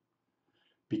no.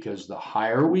 Because the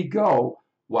higher we go,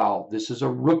 while this is a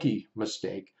rookie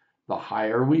mistake, the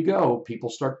higher we go, people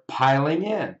start piling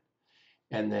in.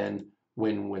 And then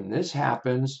when this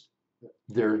happens,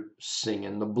 they're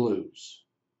singing the blues.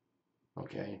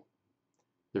 Okay?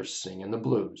 They're singing the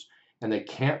blues. And they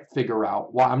can't figure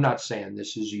out why. I'm not saying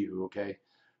this is you, okay?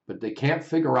 But they can't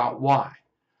figure out why.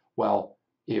 Well,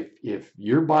 if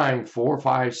you're buying 4,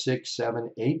 5, 6,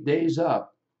 7, 8 days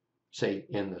up, say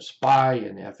in the SPY,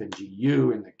 in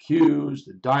FNGU, in the Qs,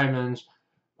 the diamonds,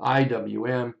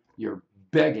 IWM, you're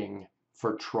begging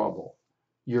for trouble.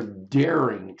 You're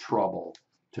daring trouble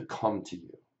to come to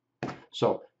you.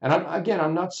 So, and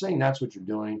I'm not saying that's what you're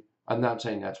doing. I'm not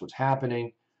saying that's what's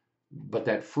happening, but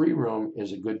that free room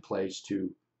is a good place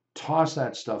to toss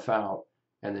that stuff out,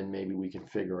 and then maybe we can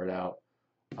figure it out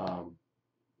on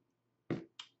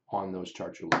those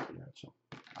charts you're looking at. So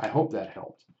I hope that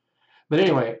helped. But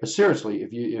anyway, seriously,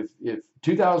 if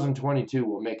 2022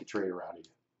 will make a trader out of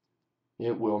you,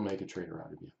 it will make a trader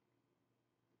out of you.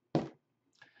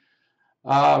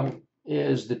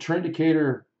 Is the trend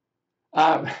indicator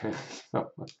Um,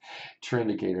 trend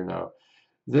indicator, no.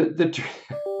 The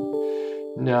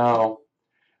no.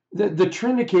 The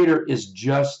trend indicator is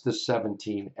just the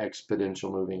 17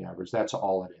 exponential moving average. That's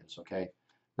all it is, okay?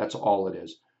 That's all it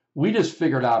is. We just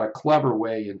figured out a clever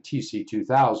way in TC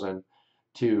 2000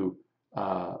 to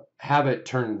have it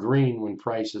turn green when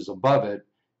price is above it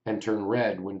and turn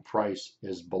red when price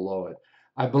is below it.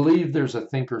 I believe there's a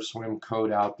Thinkorswim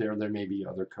code out there. There may be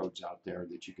other codes out there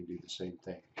that you can do the same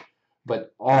thing.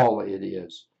 But all it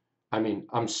is, I mean,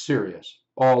 I'm serious,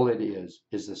 all it is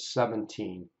the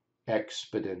 17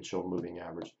 exponential moving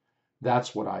average.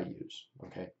 That's what I use,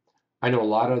 okay? I know a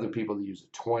lot of other people that use the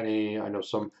 20. I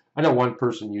know one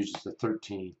person uses the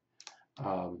 13,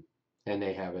 and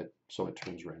they have it so it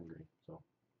turns red and green. So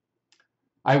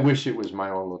I wish it was my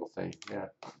own little thing, yeah.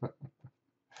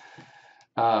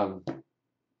 um,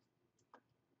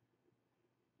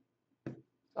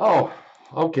 oh,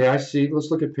 okay, I see. Let's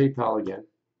look at PayPal again.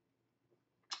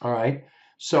 All right.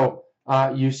 So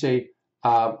you say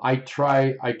I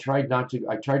tried not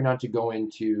to go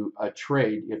into a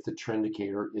trade if the trend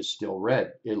indicator is still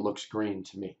red. It looks green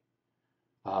to me.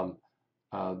 Um,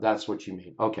 that's what you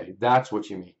mean. Okay, that's what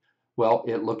you mean. Well,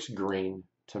 it looks green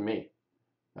to me.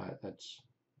 That's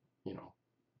you know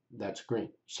that's green.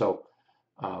 So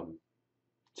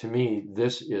to me,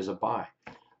 this is a buy.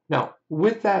 Now,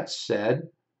 with that said,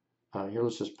 here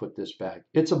let's just put this back.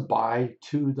 It's a buy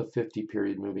to the 50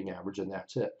 period moving average, and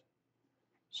that's it.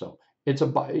 So it's a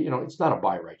buy, it's not a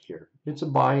buy right here. It's a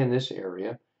buy in this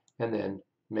area and then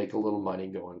make a little money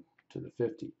going to the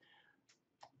 50.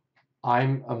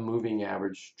 I'm a moving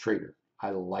average trader. I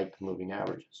like moving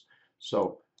averages.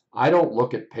 So I don't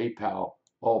look at PayPal,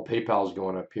 oh, PayPal's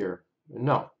going up here.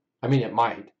 No, I mean, it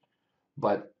might,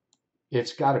 but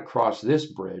it's got to cross this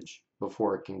bridge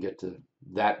before it can get to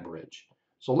that bridge.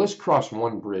 So let's cross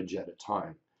one bridge at a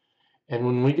time. And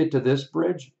when we get to this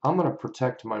bridge, I'm going to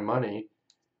protect my money.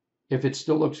 If it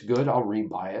still looks good, I'll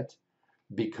rebuy it,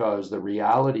 because the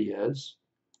reality is,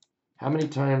 how many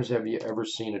times have you ever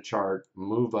seen a chart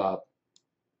move up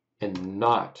and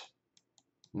not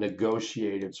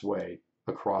negotiate its way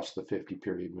across the 50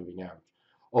 period moving average?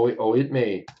 Oh, it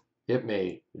may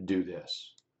do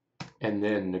this and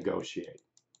then negotiate.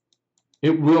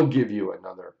 It will give you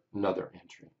another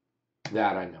entry.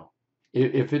 That I know.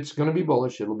 If it's going to be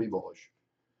bullish, it'll be bullish.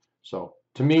 So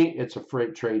to me, it's a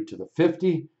freight trade to the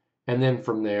 50. And then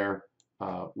from there,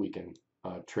 we can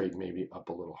trade maybe up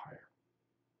a little higher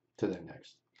to the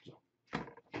next. So.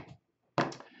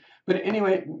 But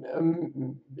anyway,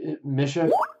 Misha,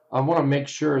 I want to make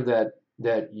sure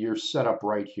that you're set up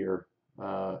right here.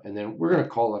 And then we're going to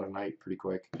call it a night pretty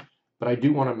quick. But I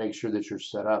do want to make sure that you're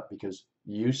set up, because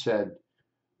you said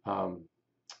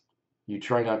you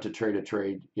try not to trade a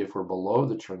trade if we're below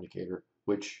the trend indicator,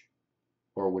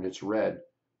 or when it's red.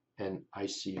 And I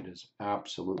see it as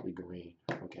absolutely green,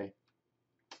 okay?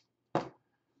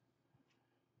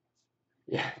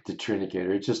 Yeah, the trend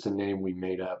indicator. It's just a name we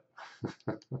made up.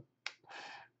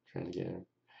 Trend indicator.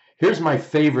 Here's my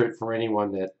favorite for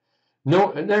anyone that,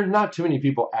 there's not too many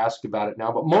people ask about it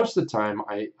now, but most of the time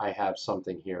I have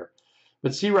something here.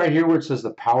 But see right here where it says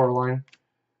the power line?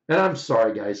 And I'm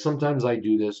sorry, guys. Sometimes I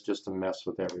do this just to mess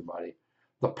with everybody.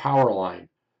 The power line.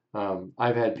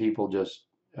 I've had people just...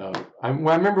 I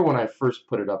remember when I first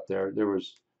put it up there,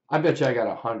 I bet you I got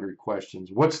 100 questions.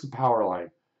 What's the power line?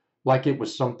 Like it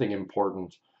was something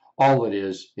important. All it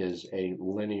is a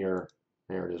linear,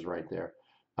 there it is right there.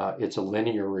 It's a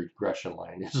linear regression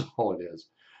line is all it is.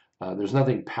 There's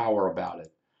nothing power about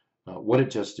it. What it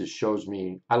just is shows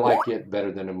me, I like it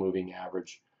better than a moving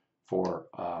average for,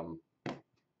 I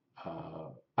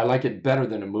like it better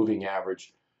than a moving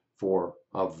average for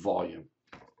a volume.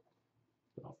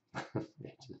 So,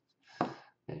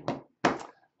 anyway,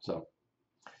 so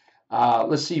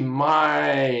let's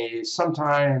see.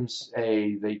 Sometimes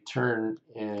they turn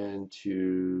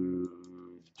into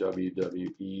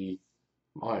WWE.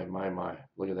 My.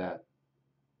 Look at that.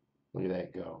 Look at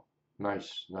that go.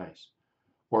 Nice.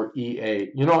 Or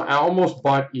EA. I almost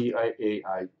bought EA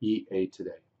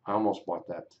today. I almost bought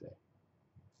that today.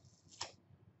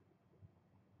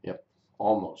 Yep,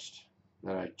 almost.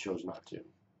 And I chose not to.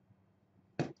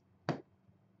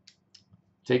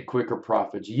 Take quicker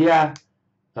profits. Yeah,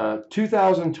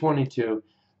 2022.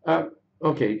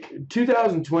 Okay,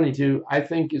 2022, I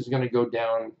think, is going to go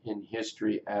down in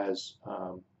history as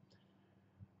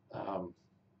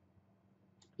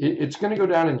it's going to go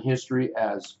down in history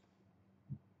as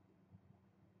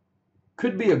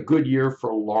could be a good year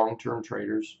for long-term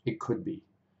traders. It could be,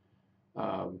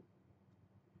 and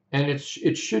it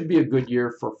should be a good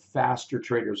year for faster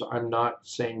traders. I'm not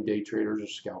saying day traders or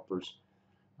scalpers.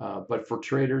 But for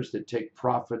traders that take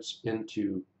profits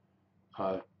into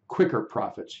quicker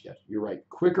profits, yes, you're right,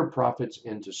 quicker profits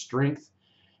into strength,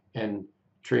 and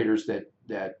traders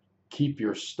that keep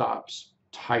your stops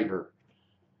tighter,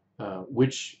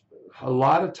 which a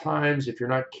lot of times, if you're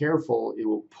not careful, it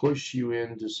will push you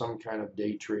into some kind of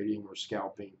day trading or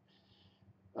scalping.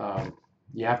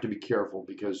 You have to be careful,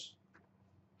 because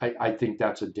I think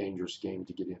that's a dangerous game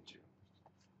to get into.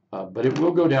 But it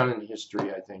will go down in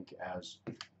history, I think, as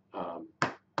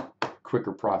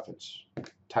quicker profits,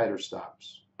 tighter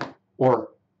stops, or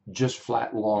just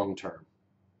flat long term.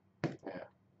 Yeah.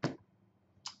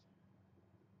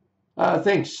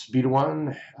 Thanks, Beta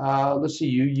One. Let's see.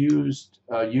 You used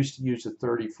to use the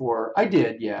 34. I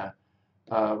did, yeah.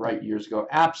 Right, years ago.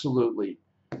 Absolutely.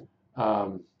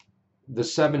 The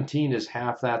 17 is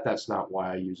half that. That's not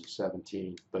why I use a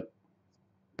 17, but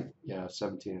yeah,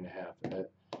 17 and a half.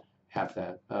 Half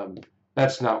that.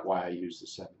 That's not why I use the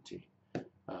 17.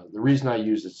 The reason I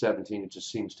use the 17, it just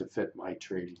seems to fit my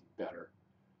trading better.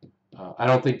 I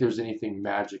don't think there's anything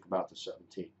magic about the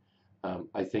 17.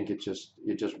 I think it just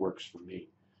works for me.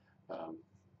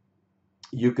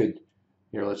 You could,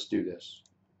 here, let's do this.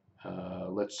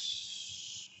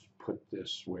 Let's put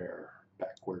this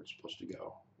back where it's supposed to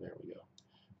go. There we go.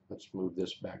 Let's move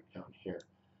this back down here.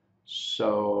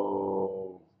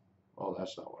 So, oh,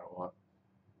 that's not what I want.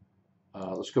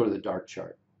 Let's go to the dark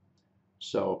chart.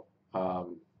 So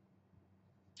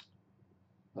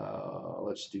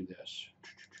let's do this.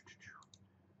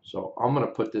 So I'm going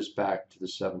to put this back to the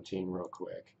 17 real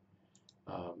quick.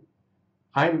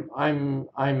 I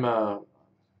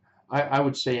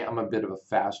would say I'm a bit of a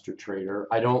faster trader.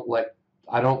 I don't let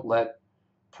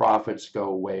profits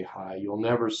go way high. You'll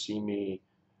never see me.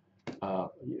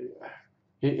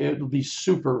 It'll be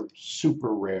super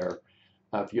rare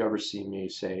if you ever see me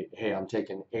say, hey, I'm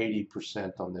taking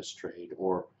 80% on this trade,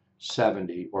 or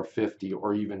 70 or 50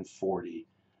 or even 40.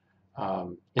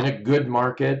 In a good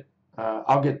market,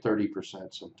 I'll get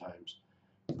 30% sometimes,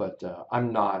 but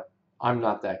I'm not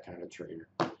that kind of trader.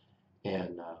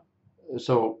 And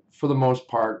so for the most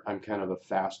part, I'm kind of a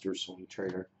faster swing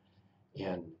trader,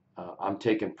 and I'm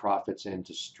taking profits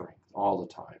into strength all the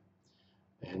time.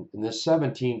 And this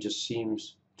 17 just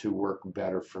seems to work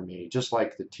better for me, just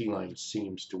like the T-line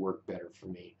seems to work better for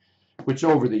me, which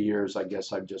over the years, I guess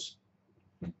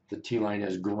the T-line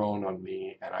has grown on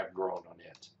me and I've grown on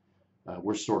it.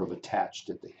 We're sort of attached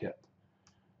at the hip.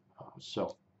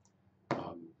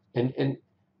 And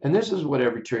this is what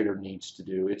every trader needs to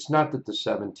do. It's not that the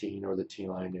 17 or the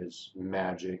T-line is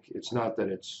magic. It's not that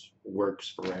it works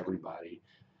for everybody.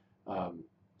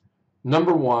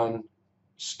 Number one,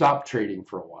 stop trading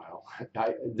for a while.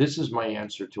 This is my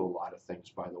answer to a lot of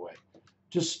things, by the way.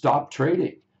 Just stop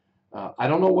trading. I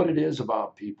don't know what it is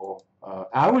about people.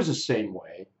 I was the same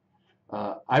way.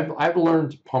 I've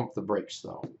learned to pump the brakes,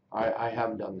 though. I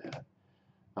have done that.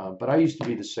 But I used to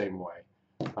be the same way.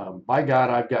 By God,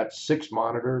 I've got 6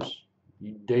 monitors.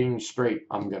 Dang straight,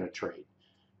 I'm going to trade.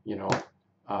 You know,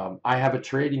 I have a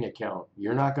trading account.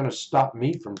 You're not going to stop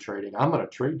me from trading. I'm going to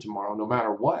trade tomorrow no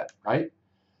matter what, right?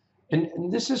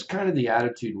 And this is kind of the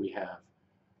attitude we have,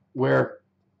 where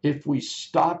if we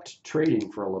stopped trading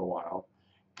for a little while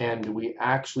and we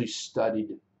actually studied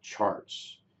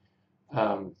charts,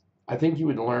 I think you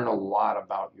would learn a lot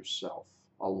about yourself,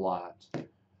 a lot.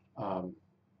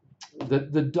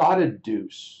 The dotted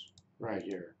deuce right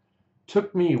here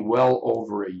took me well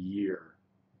over a year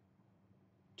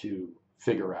to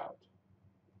figure out.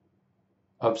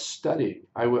 Of studying.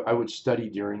 I would study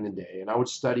during the day, and I would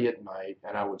study at night,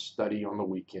 and I would study on the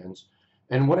weekends.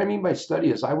 And what I mean by study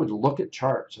is I would look at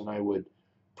charts, and I would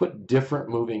put different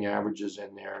moving averages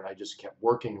in there, and I just kept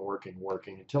working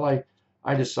until I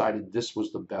decided this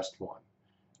was the best one.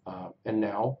 And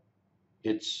now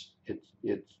I'm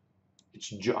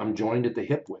joined at the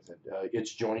hip with it.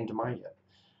 It's joined to my hip.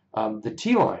 The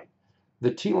T-line,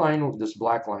 this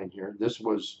black line here, this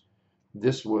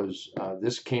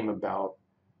came about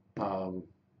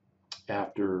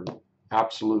after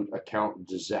absolute account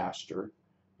disaster,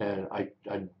 and I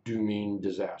do mean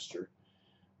disaster,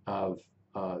 of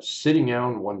sitting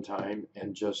down one time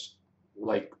and just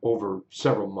like over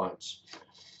several months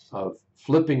of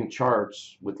flipping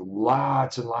charts with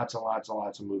lots and lots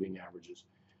of moving averages,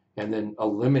 and then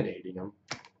eliminating them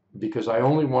because I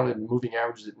only wanted moving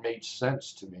averages that made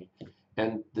sense to me,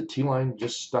 and the T-line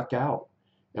just stuck out.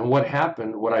 And what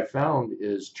I found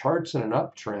is charts in an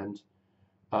uptrend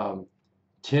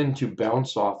tend to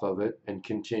bounce off of it and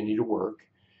continue to work.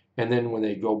 And then when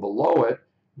they go below it,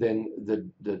 then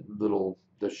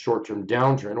the short-term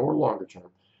downtrend or longer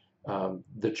term,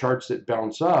 the charts that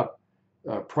bounce up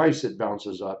price that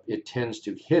bounces up, it tends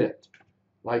to hit it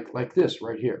like this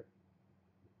right here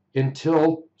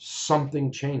until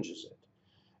something changes it.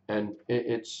 And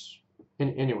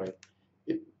anyway,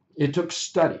 it took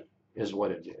study is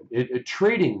what it did.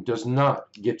 Trading does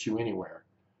not get you anywhere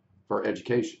for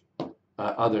education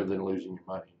other than losing your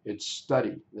money. It's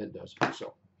study that does it.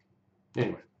 So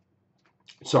anyway,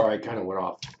 sorry, I kind of went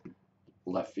off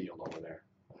left field over there.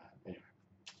 Anyway.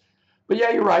 But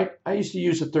yeah, you're right. I used to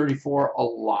use a 34 a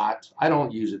lot. I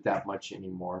don't use it that much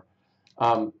anymore.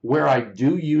 Where I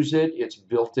do use it, it's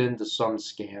built into some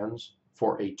scans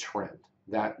for a trend.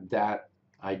 That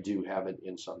I do have it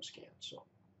in some scans. So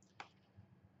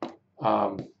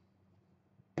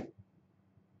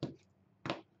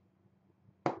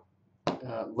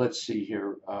let's see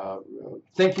here.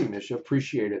 Thank you, Misha.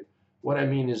 Appreciate it. What I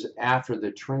mean is after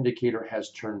the trend indicator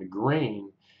has turned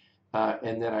green,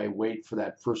 and then I wait for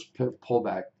that first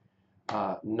pullback,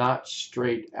 not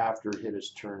straight after it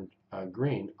has turned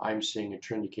green, I'm seeing a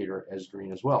trend indicator as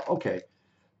green as well. Okay,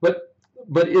 but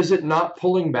is it not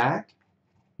pulling back?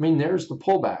 I mean, there's the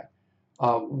pullback.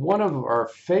 One of our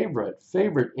favorite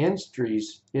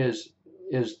entries is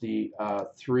the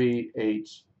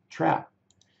 3/8 trap,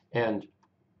 and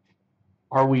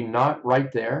are we not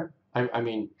right there? I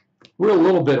mean, we're a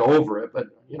little bit over it, but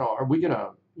are we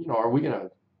gonna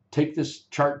take this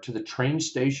chart to the train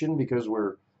station because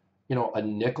we're a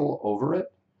nickel over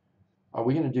it? Are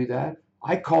we going to do that?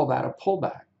 I call that a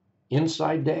pullback,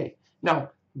 inside day.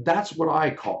 Now, that's what I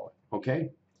call it,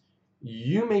 okay?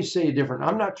 You may say different.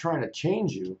 I'm not trying to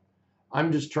change you.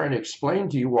 I'm just trying to explain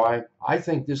to you why I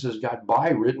think this has got buy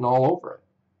written all over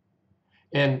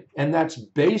it. And that's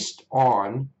based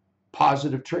on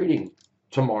positive trading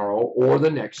tomorrow or the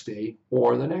next day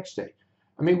or the next day.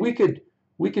 I mean, we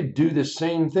could do the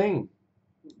same thing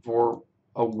for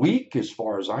a week as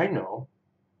far as I know.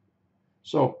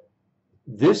 So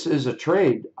this is a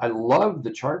trade. I love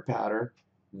the chart pattern.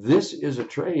 This is a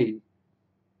trade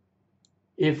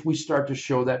if we start to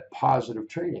show that positive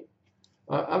trading.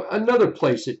 Another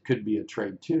place it could be a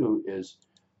trade too is,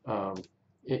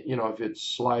 if it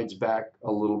slides back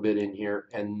a little bit in here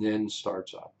and then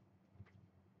starts up.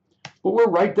 But we're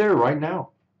right there right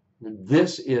now.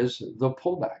 This is the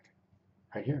pullback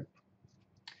right here.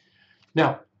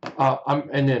 Now,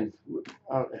 and then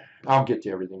I'll get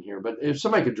to everything here, but if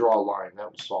somebody could draw a line,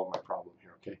 that would solve my problem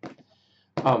here, okay?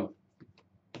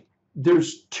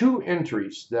 There's two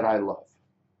entries that I love.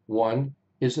 One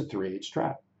is a 3/8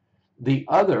 trap. The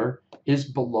other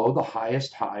is below the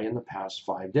highest high in the past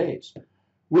 5 days,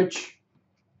 which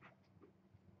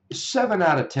 7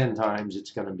 out of 10 times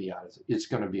it's going to be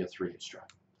a 3/8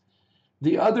 trap.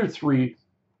 The other 3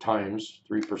 times,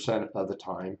 3% of the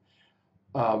time,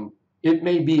 it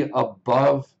may be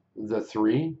above the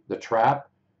 3, the trap,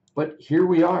 but here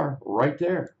we are right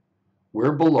there.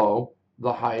 We're below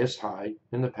the highest high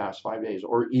in the past 5 days,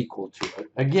 or equal to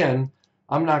it. Again,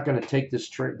 I'm not going to take this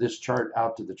chart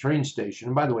out to the train station.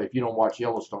 And by the way, if you don't watch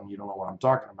Yellowstone, you don't know what I'm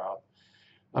talking about.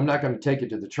 I'm not going to take it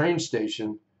to the train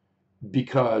station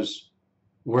because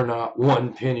we're not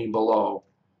 1 penny below.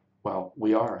 Well,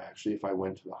 we are actually. If I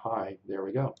went to the high, there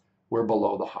we go. We're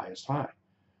below the highest high.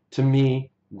 To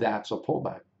me, that's a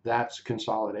pullback. That's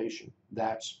consolidation.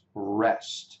 That's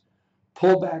rest.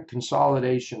 Pullback,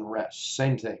 consolidation, rest.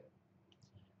 Same thing.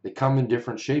 They come in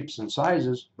different shapes and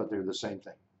sizes, but they're the same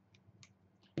thing.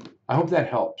 I hope that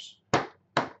helps.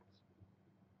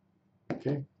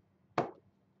 Okay.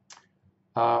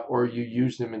 Or you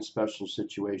use them in special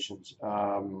situations.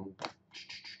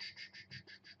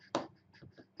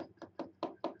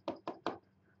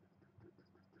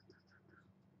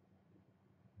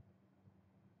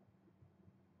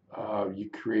 You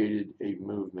created a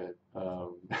movement.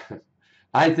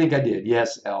 I think I did.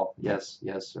 Yes, L. Yes,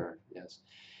 yes, sir. Yes.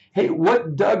 Hey,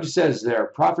 what Doug says there,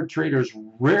 profit traders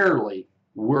rarely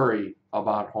worry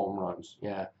about home runs.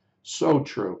 Yeah, so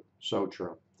true. So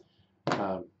true.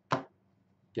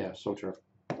 Yeah, so true.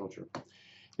 So true.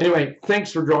 Anyway,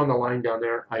 thanks for drawing the line down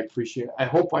there. I appreciate it. I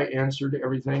hope I answered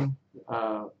everything.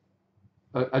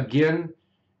 Again,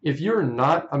 if you're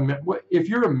not if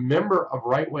you're a member of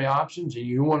Right Way Options and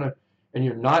you want to, and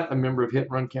you're not a member of Hit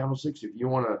and Run Candlesticks, if you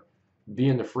want to be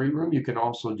in the free room, you can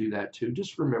also do that too.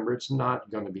 Just remember, it's not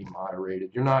going to be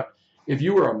moderated. You're not. If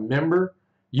you are a member,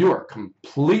 you are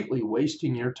completely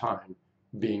wasting your time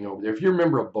being over there. If you're a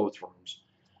member of both rooms,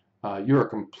 you are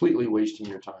completely wasting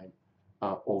your time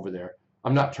over there.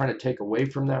 I'm not trying to take away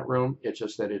from that room. It's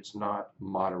just that it's not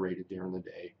moderated during the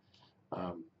day.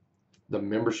 The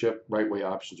membership, Right Way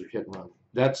Options, or Hit and Run,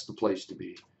 that's the place to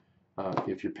be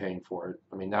if you're paying for it.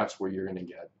 I mean, that's where you're going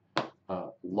to get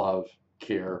love,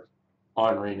 care,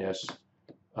 orneriness,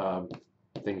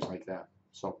 things like that.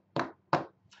 So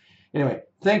anyway,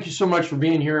 thank you so much for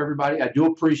being here, everybody. I do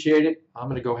appreciate it. I'm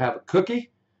going to go have a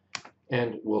cookie,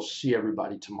 and we'll see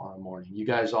everybody tomorrow morning. You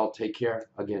guys all take care.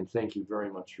 Again, thank you very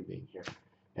much for being here,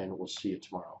 and we'll see you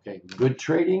tomorrow. Okay, good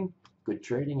trading,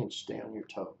 and stay on your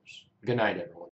toes. Good night, everyone.